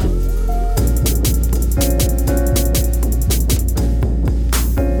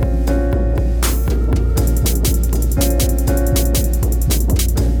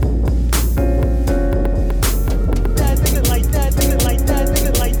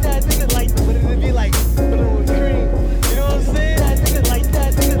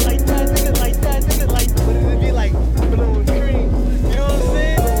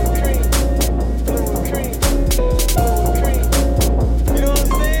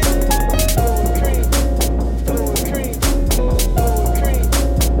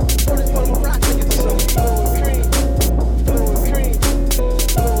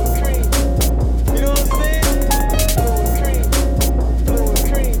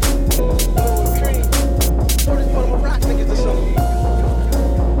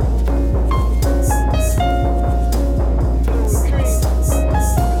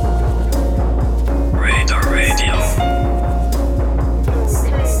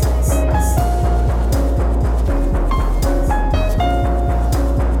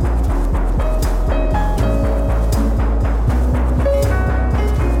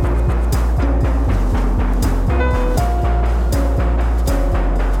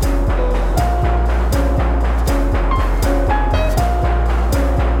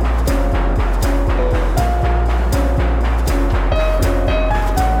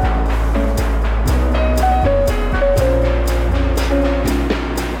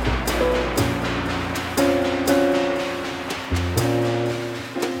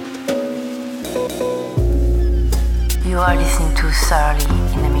 SURLY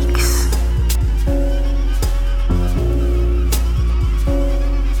in the mix.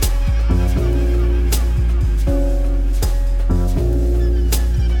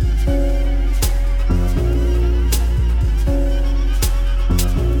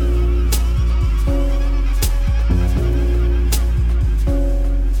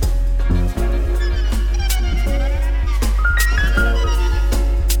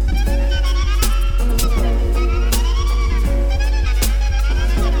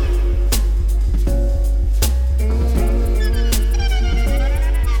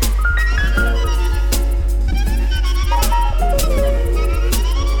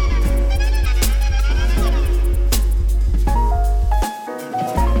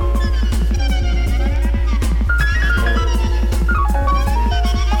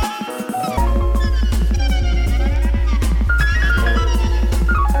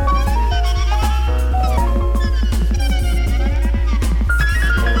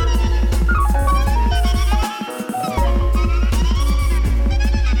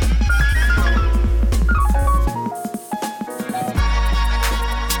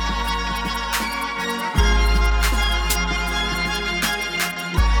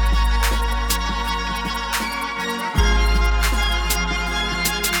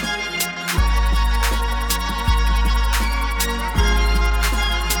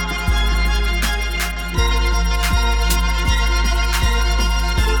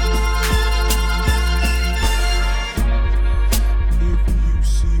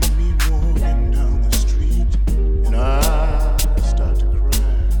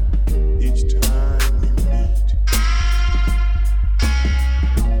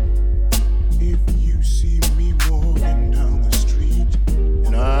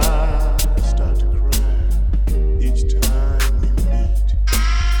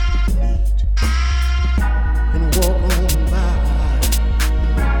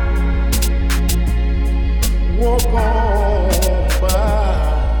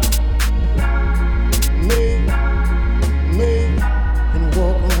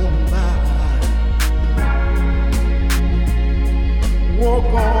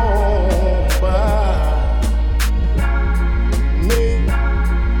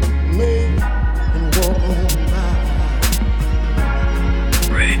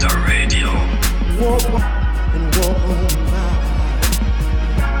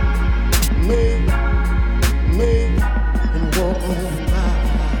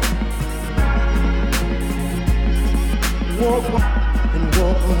 Walk and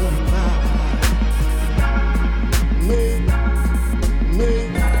walk on by.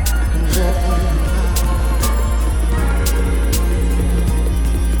 Make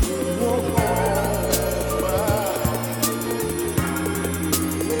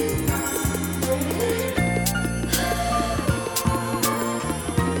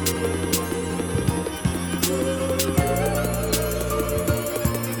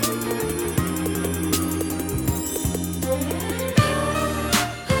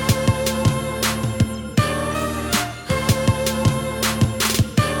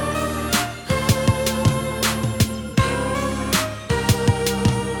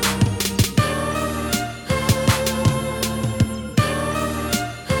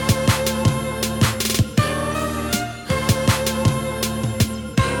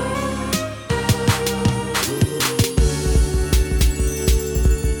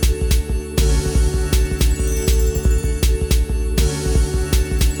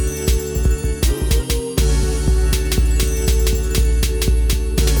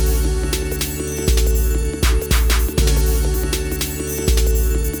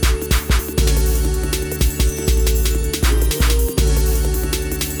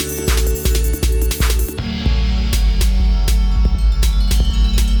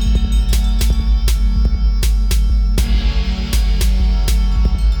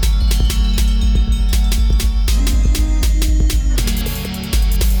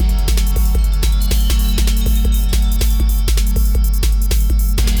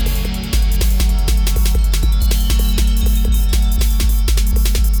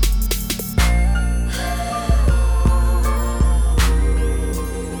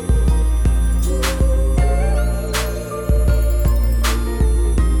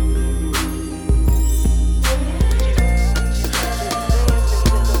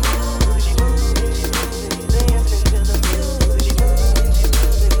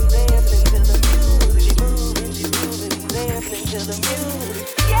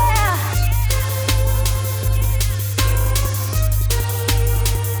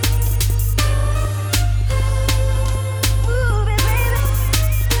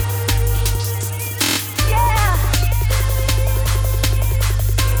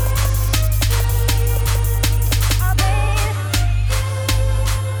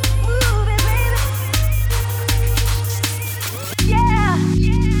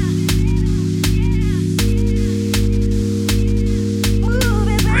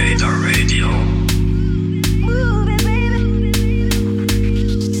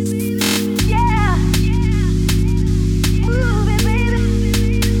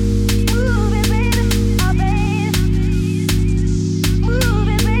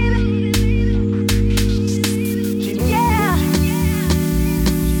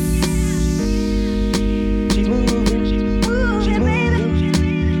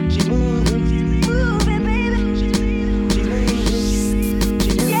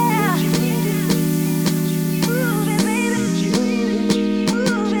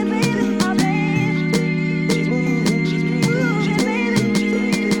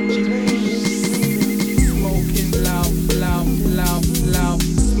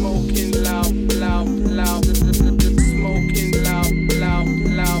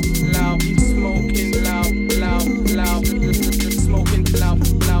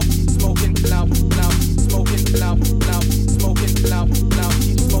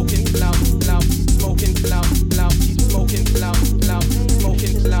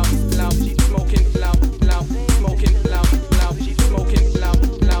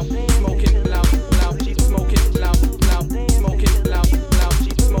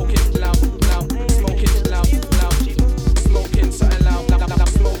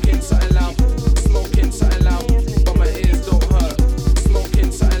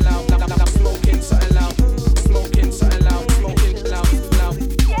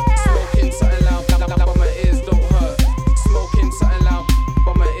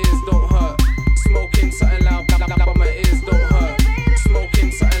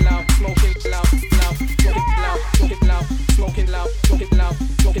smoke it loud,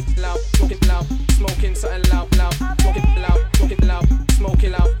 smoke it loud, smoke it loud, smoking something loud, loud, smoke it loud, smoke it loud, smoke it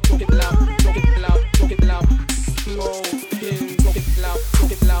loud, smoke it loud, smoke it loud, smoke it loud, smoking, smoke it loud,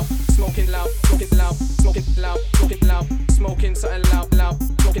 smoke it loud, smoking loud, smoke it loud, smoke it loud, smoke it loud, smoking something loud, loud,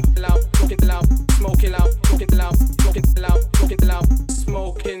 smoke it loud, smoke it loud, smoke it loud, smoke it loud, smoke it loud, smoke it loud,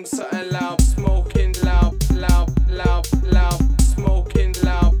 smoking something loud, smoking loud, loud, loud, loud, smoking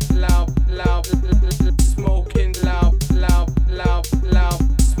loud, loud, loud, smoking loud, loud, loud,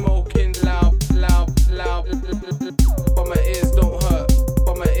 loud, smoking loud, loud, loud. But my ears don't hurt,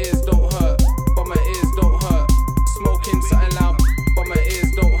 but my ears don't hurt, but my ears don't hurt. Smoking something loud, but my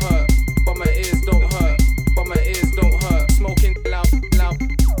ears don't hurt, but my ears don't hurt, but my ears don't hurt. Smoking loud.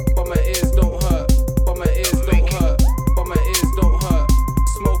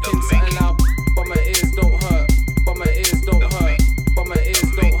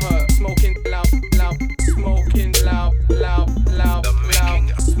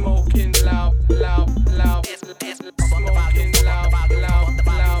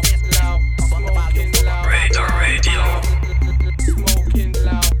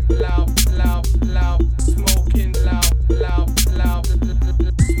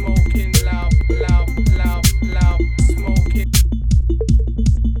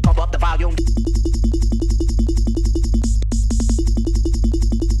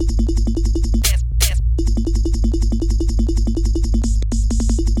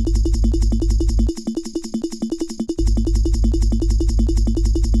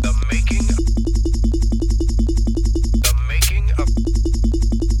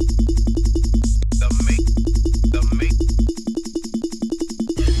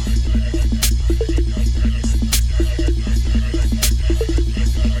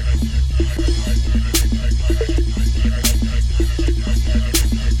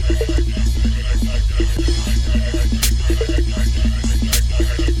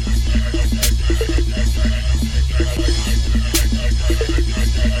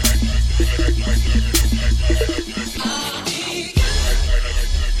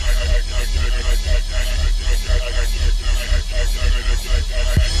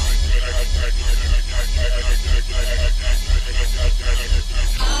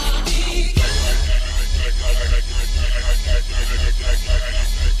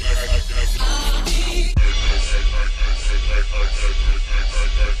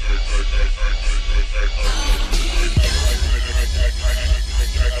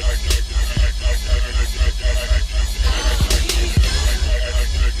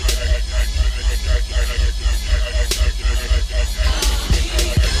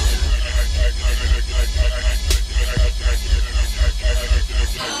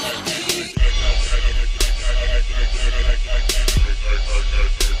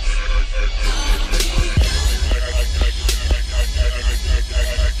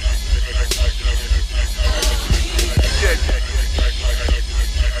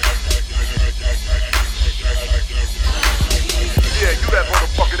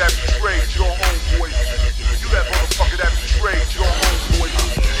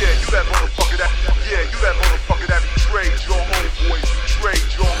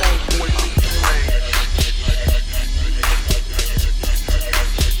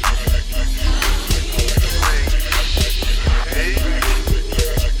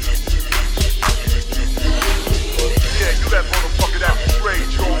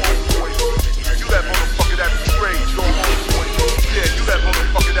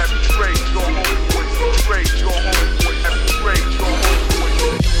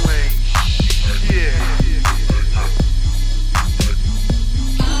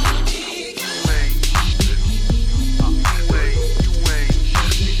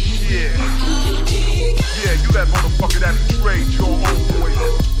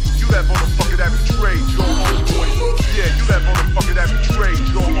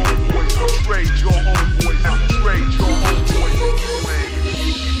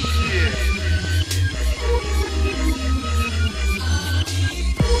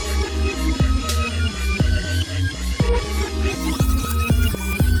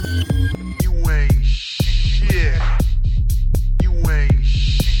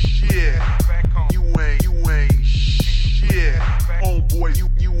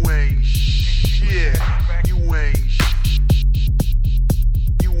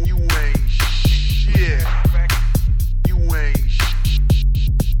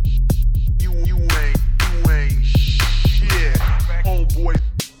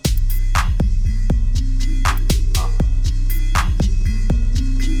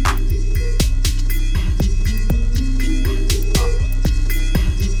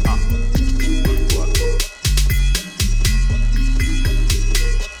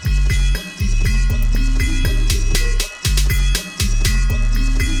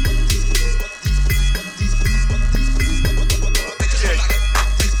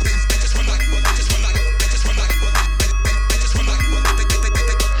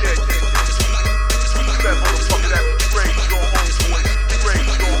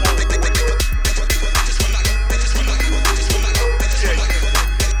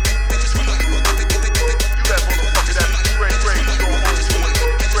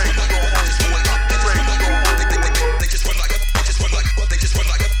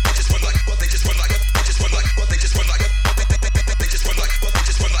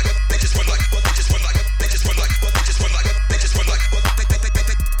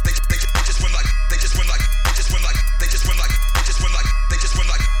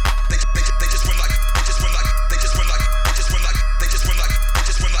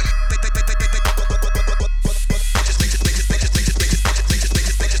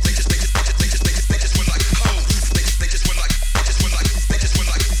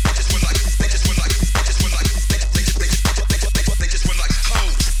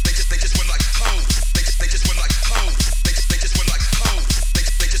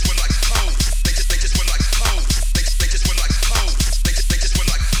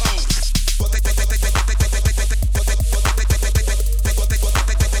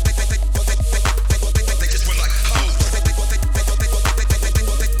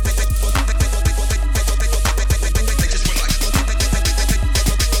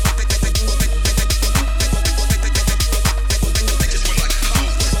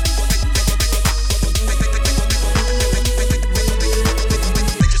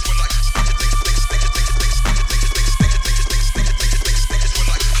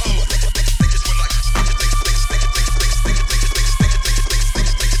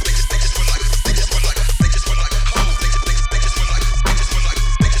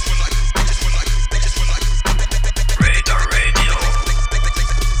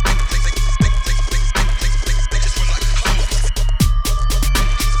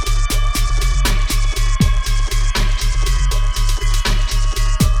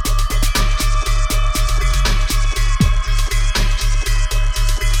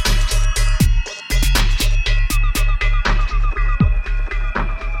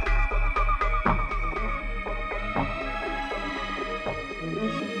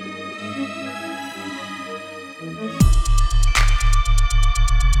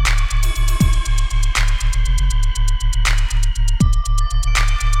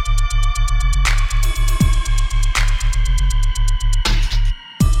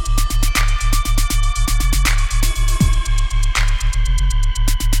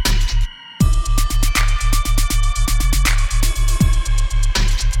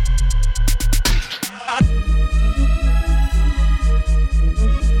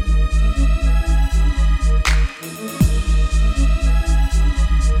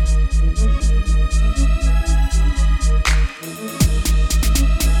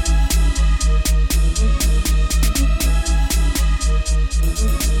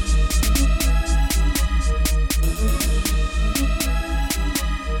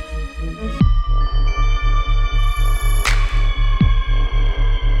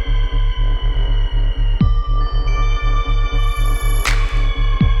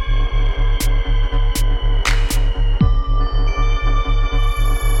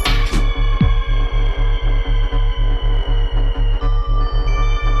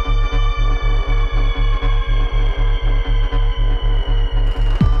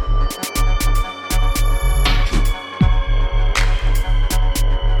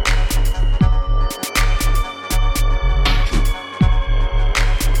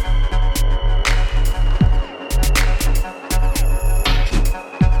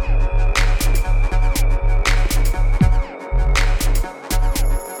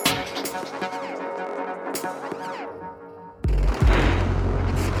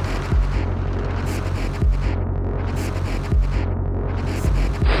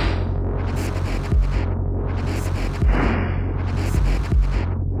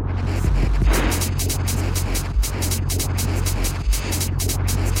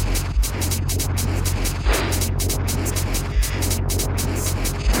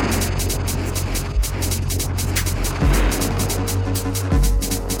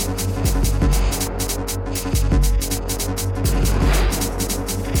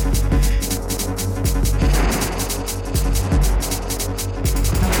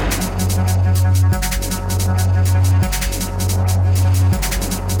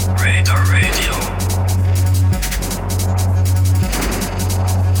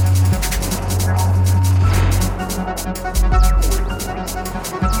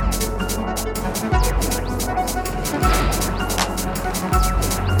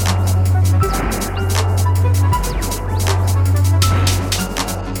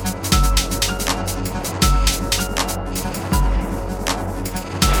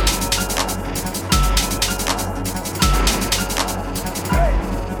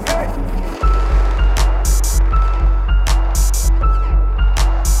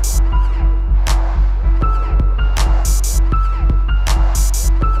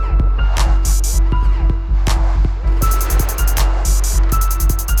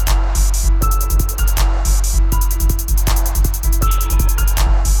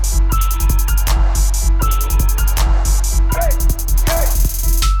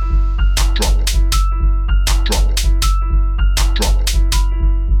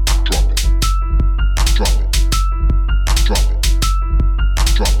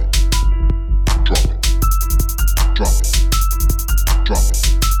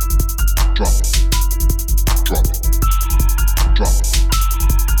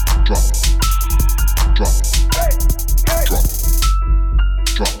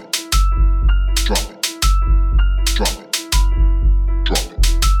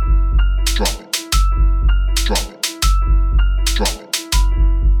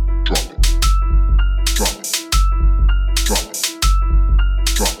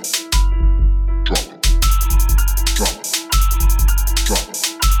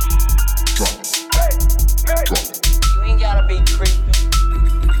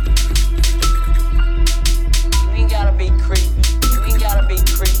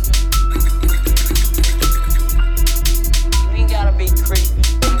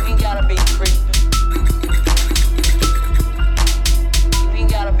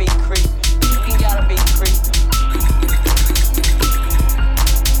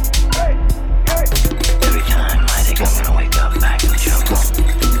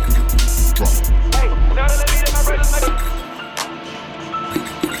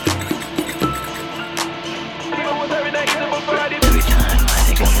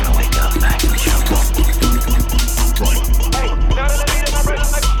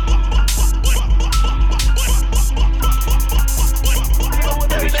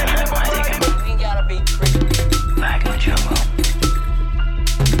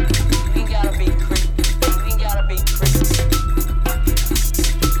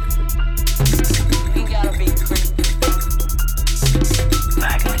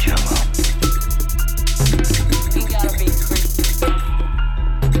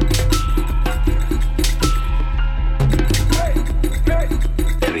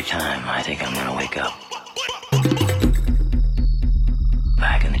 Every time I think I'm gonna wake up.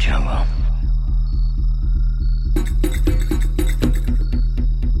 Back in the jungle.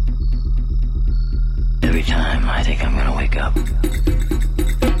 Every time I think I'm gonna wake up.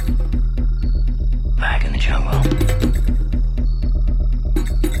 Back in the jungle.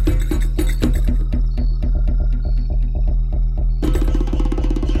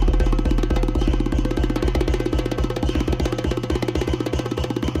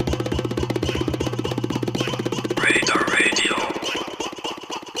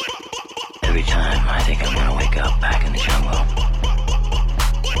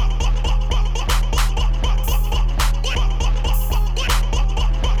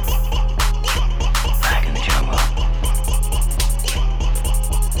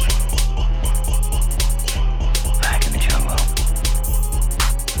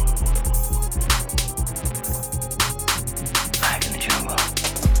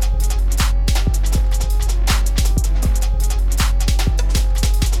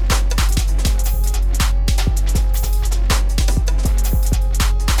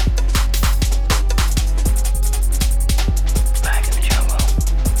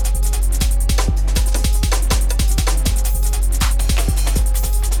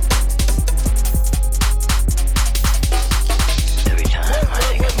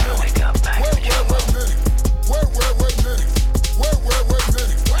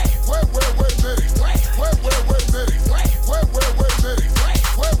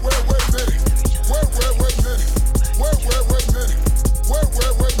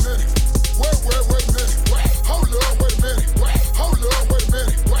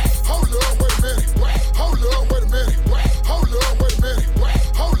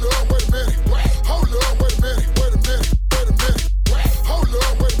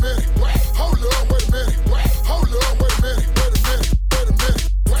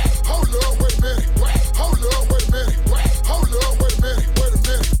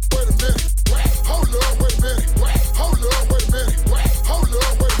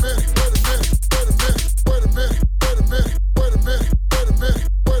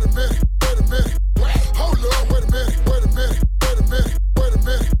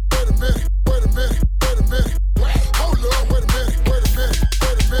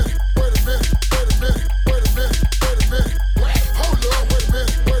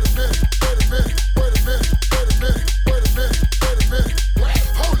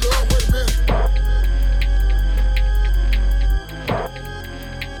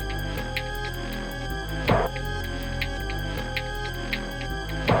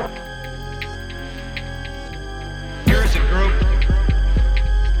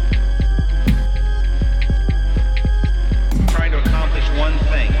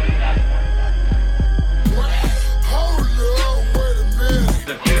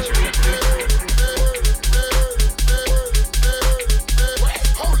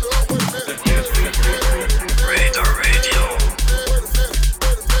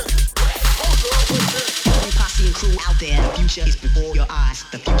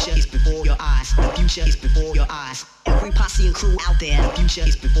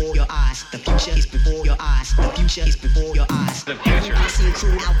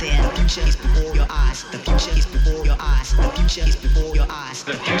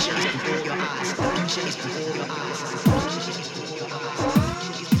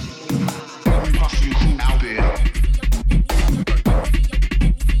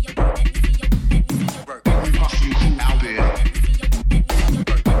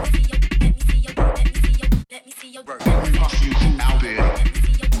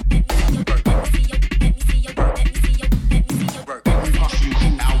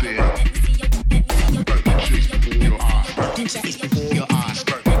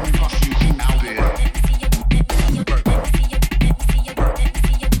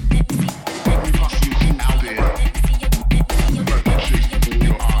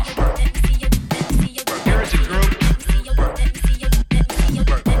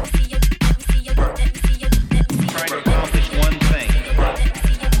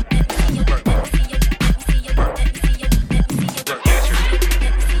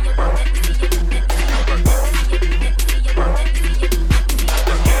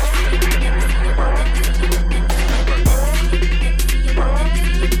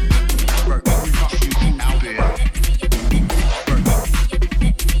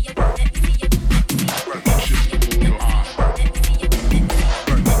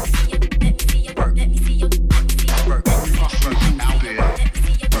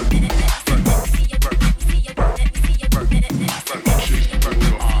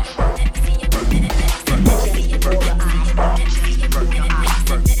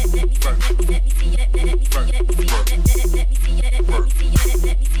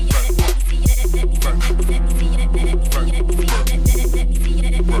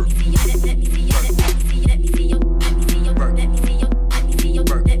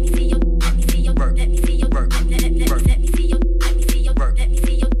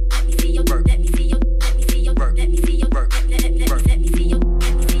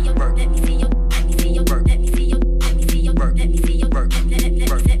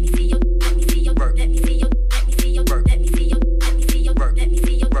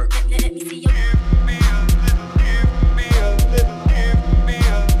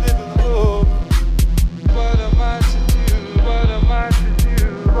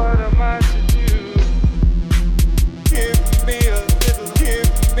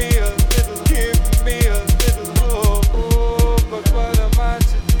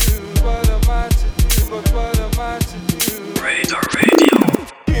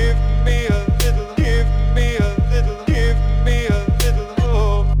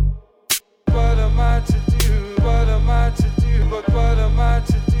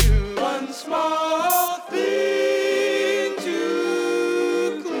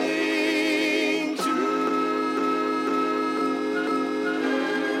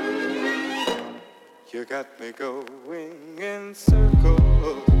 You got me going in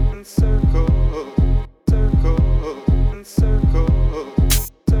circles, in circles, circles, in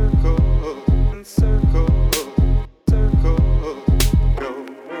circles, circles, in circles, circles,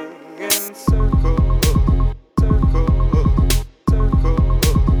 going in circles, circles, circles,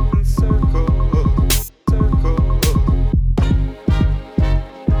 in circles, circles,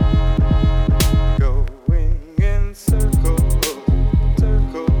 going in circles.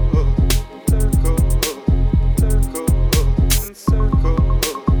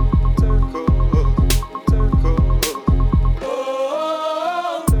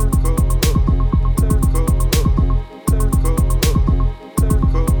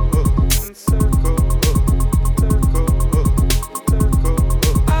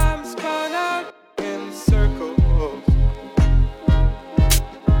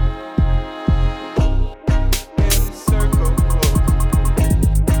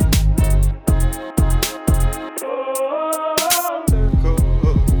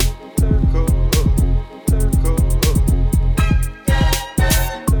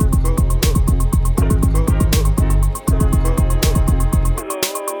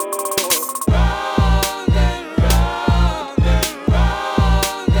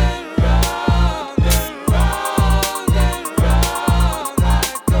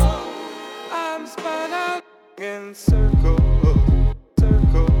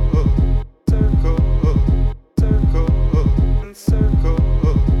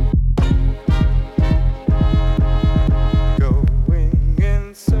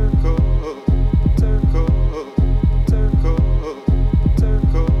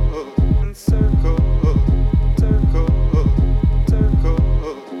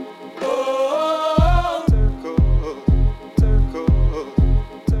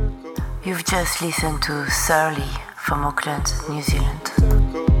 You've just listened to SURLY from Auckland, New Zealand.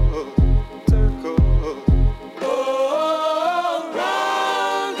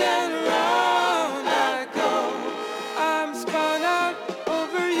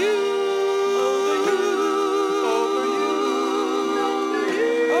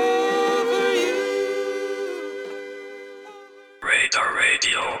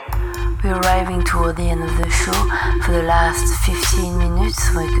 We're arriving toward the end of the show. For the last 15 minutes,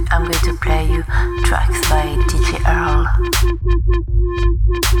 I'm going to play you tracks by DJ Earl.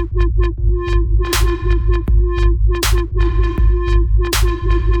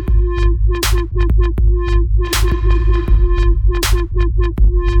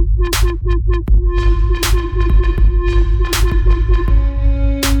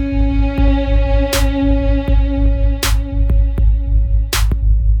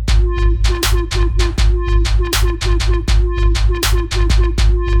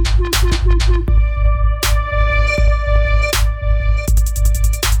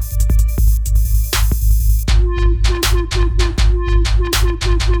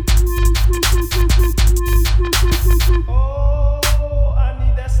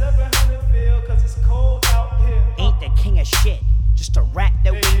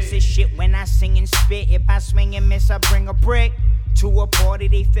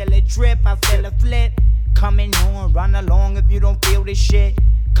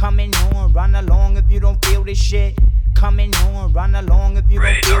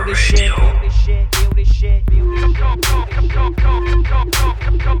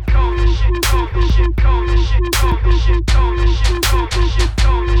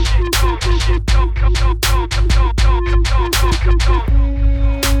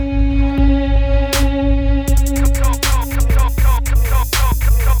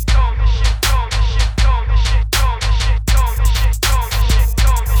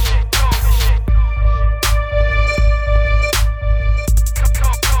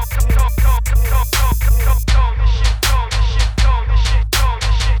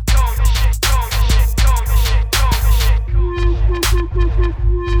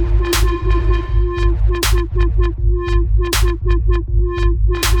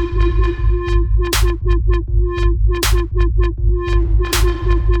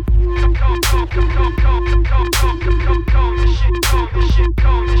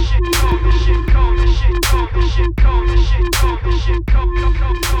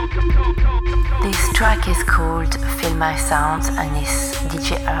 This track is called Feel My Sounds and is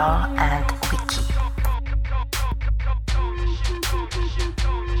DJ Earl and Wiki.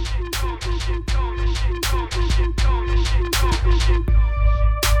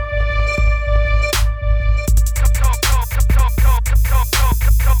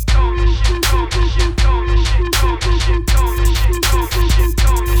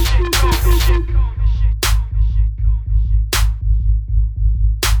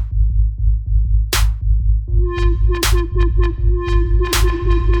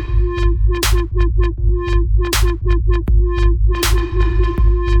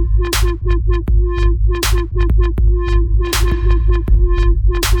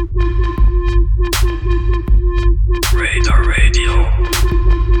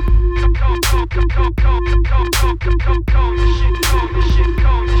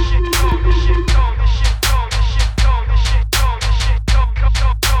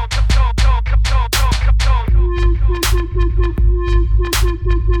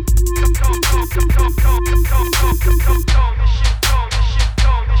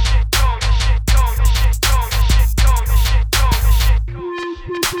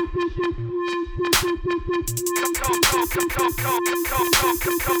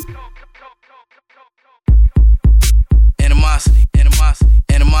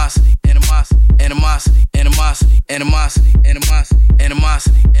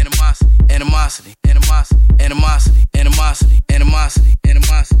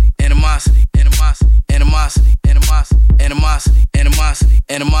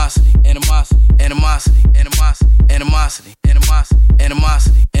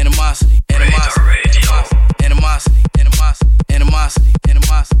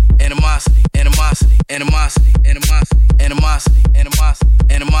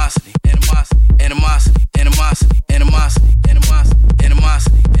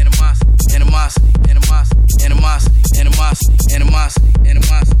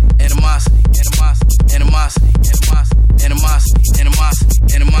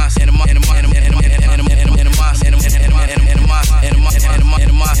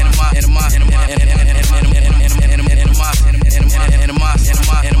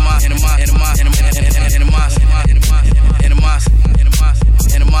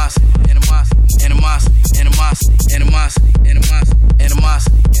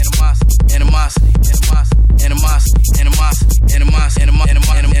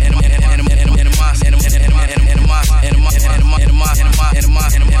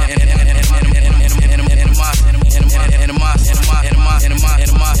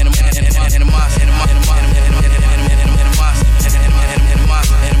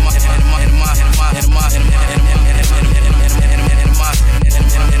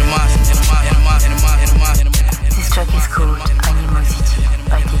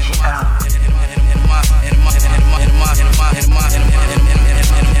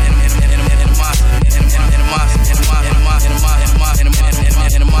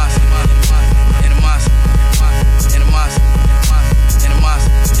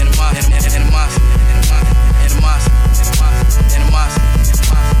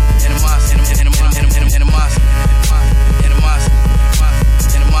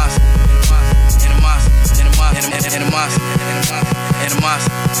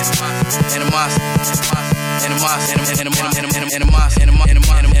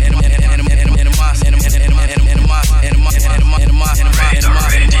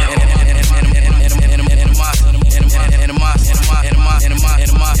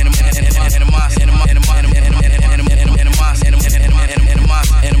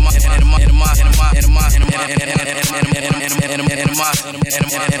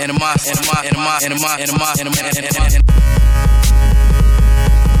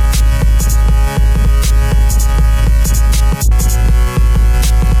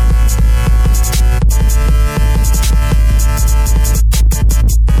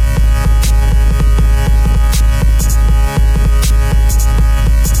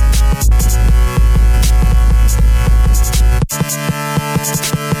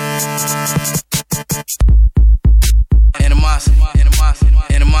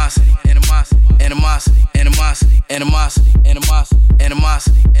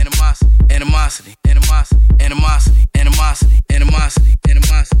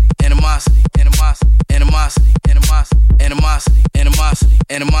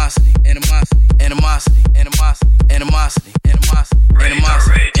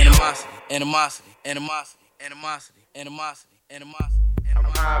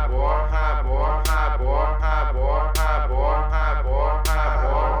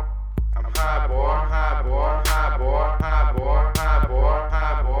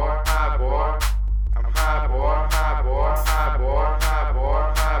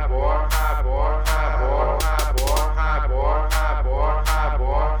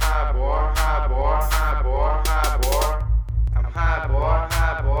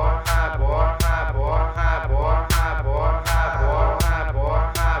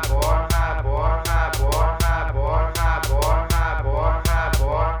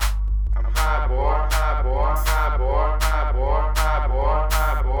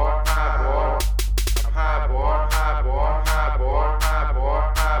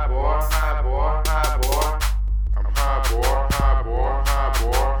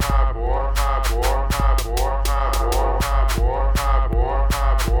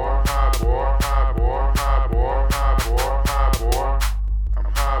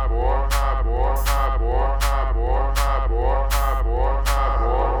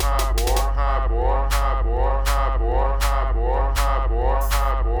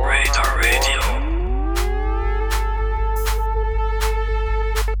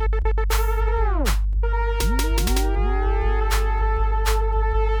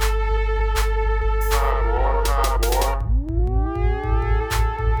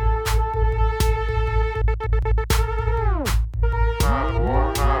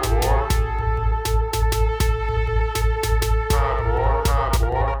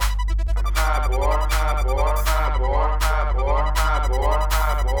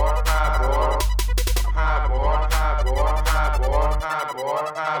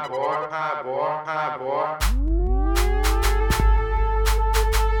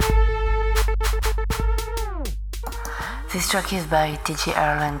 This track is by DJ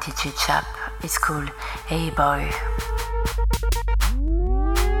Earl and DJ Chap. It's called Hey Boy.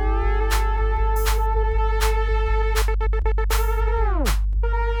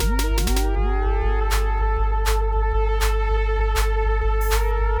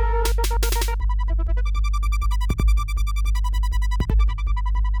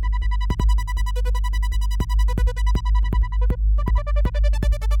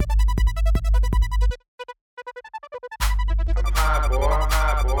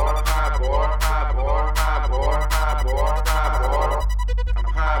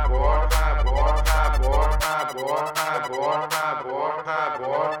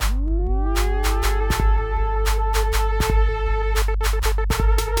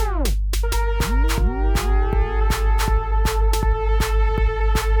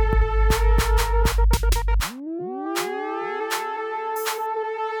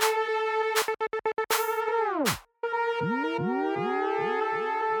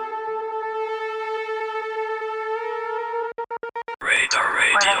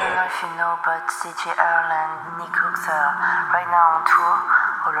 Well, I don't know if you know, but DJ Earl and Nick Hooks are right now on tour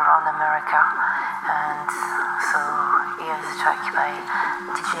all around America. And so here's a track by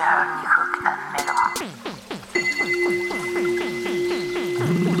DJ Earl, Nick Hook, and Mello.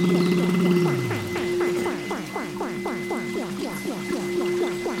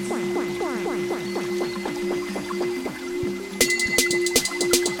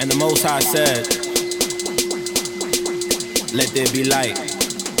 And the Most High said, let there be light.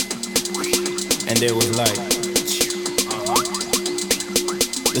 And there was light.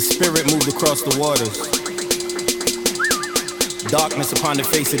 The Spirit moved across the waters. Darkness upon the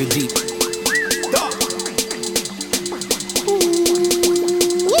face of the deep.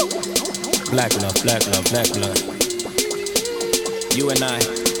 Black love, black love, black love. You and I.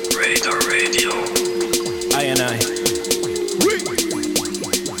 Radar Radio. I and I.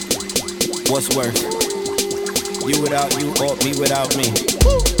 What's worse? You without you or me without me.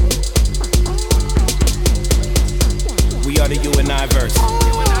 We are the you and I verse. You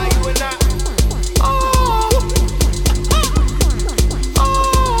and I, you and I.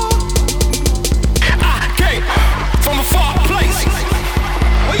 I came from a far place.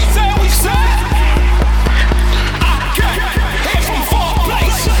 What you say? What you say? I came from a far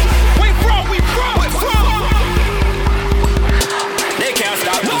place. We from. They can't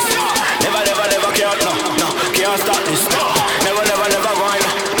stop us. Never can't, no, can't stop this. Never going.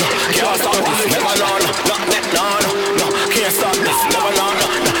 Can't stop this. Never, no, can't stop this. Never, no.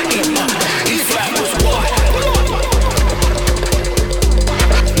 These rappers, boy.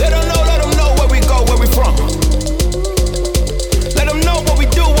 Let them know where we go, where we from. Let them know what we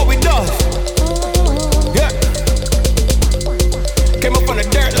do, what we do. Yeah. Came up from the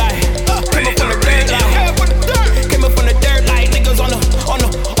dirt like. Came up from the dirt like niggas on the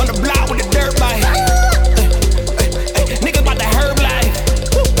block with the dirt bike. Niggas about the herb life.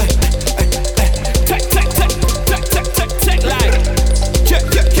 Check like.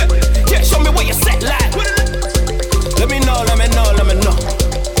 Yeah, show me where you set like. Let me know. Let me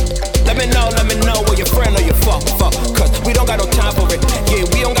know where your friend or your fuck. Cause we don't got no time for it. Yeah,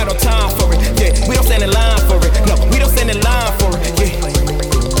 we don't got no time for it. Yeah, we don't stand in line for it. No, we don't stand in line for it. Yeah.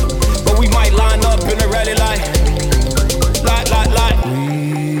 But we might line up in a rally like.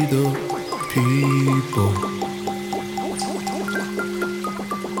 We the people.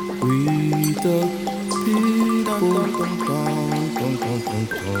 We the people.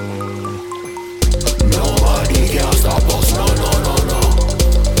 Nobody can stop us. No.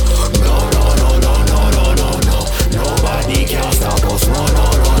 Nobody can stop us. No.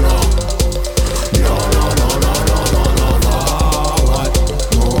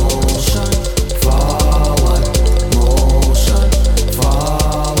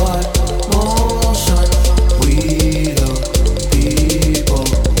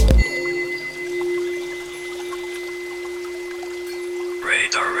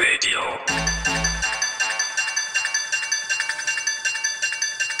 Radar Radio.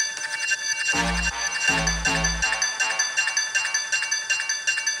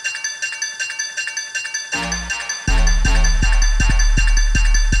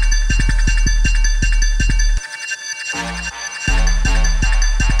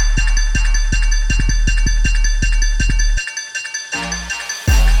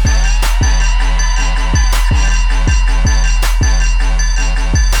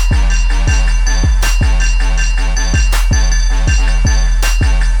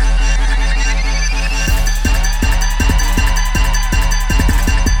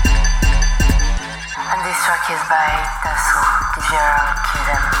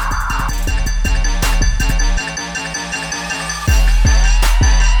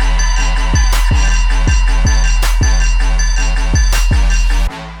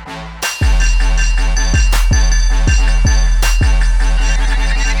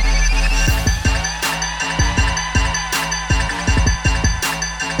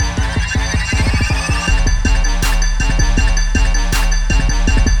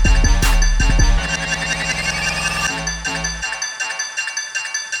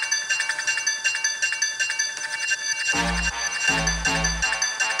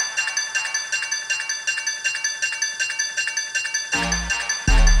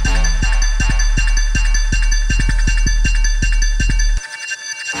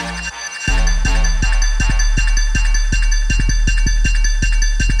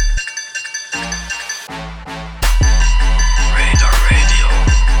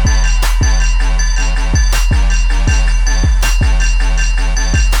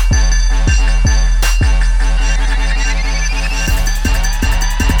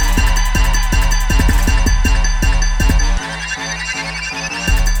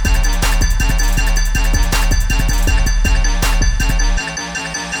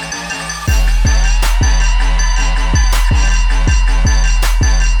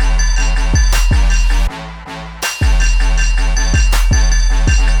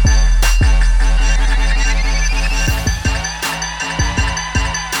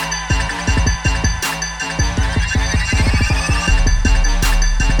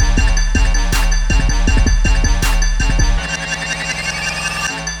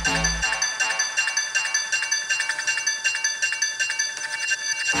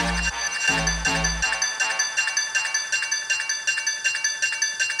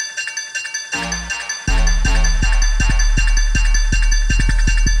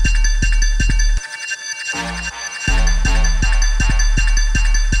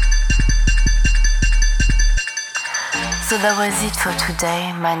 So that was it for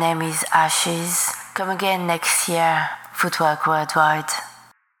today. My name is Ashes. Come again next year. Footwork Worldwide.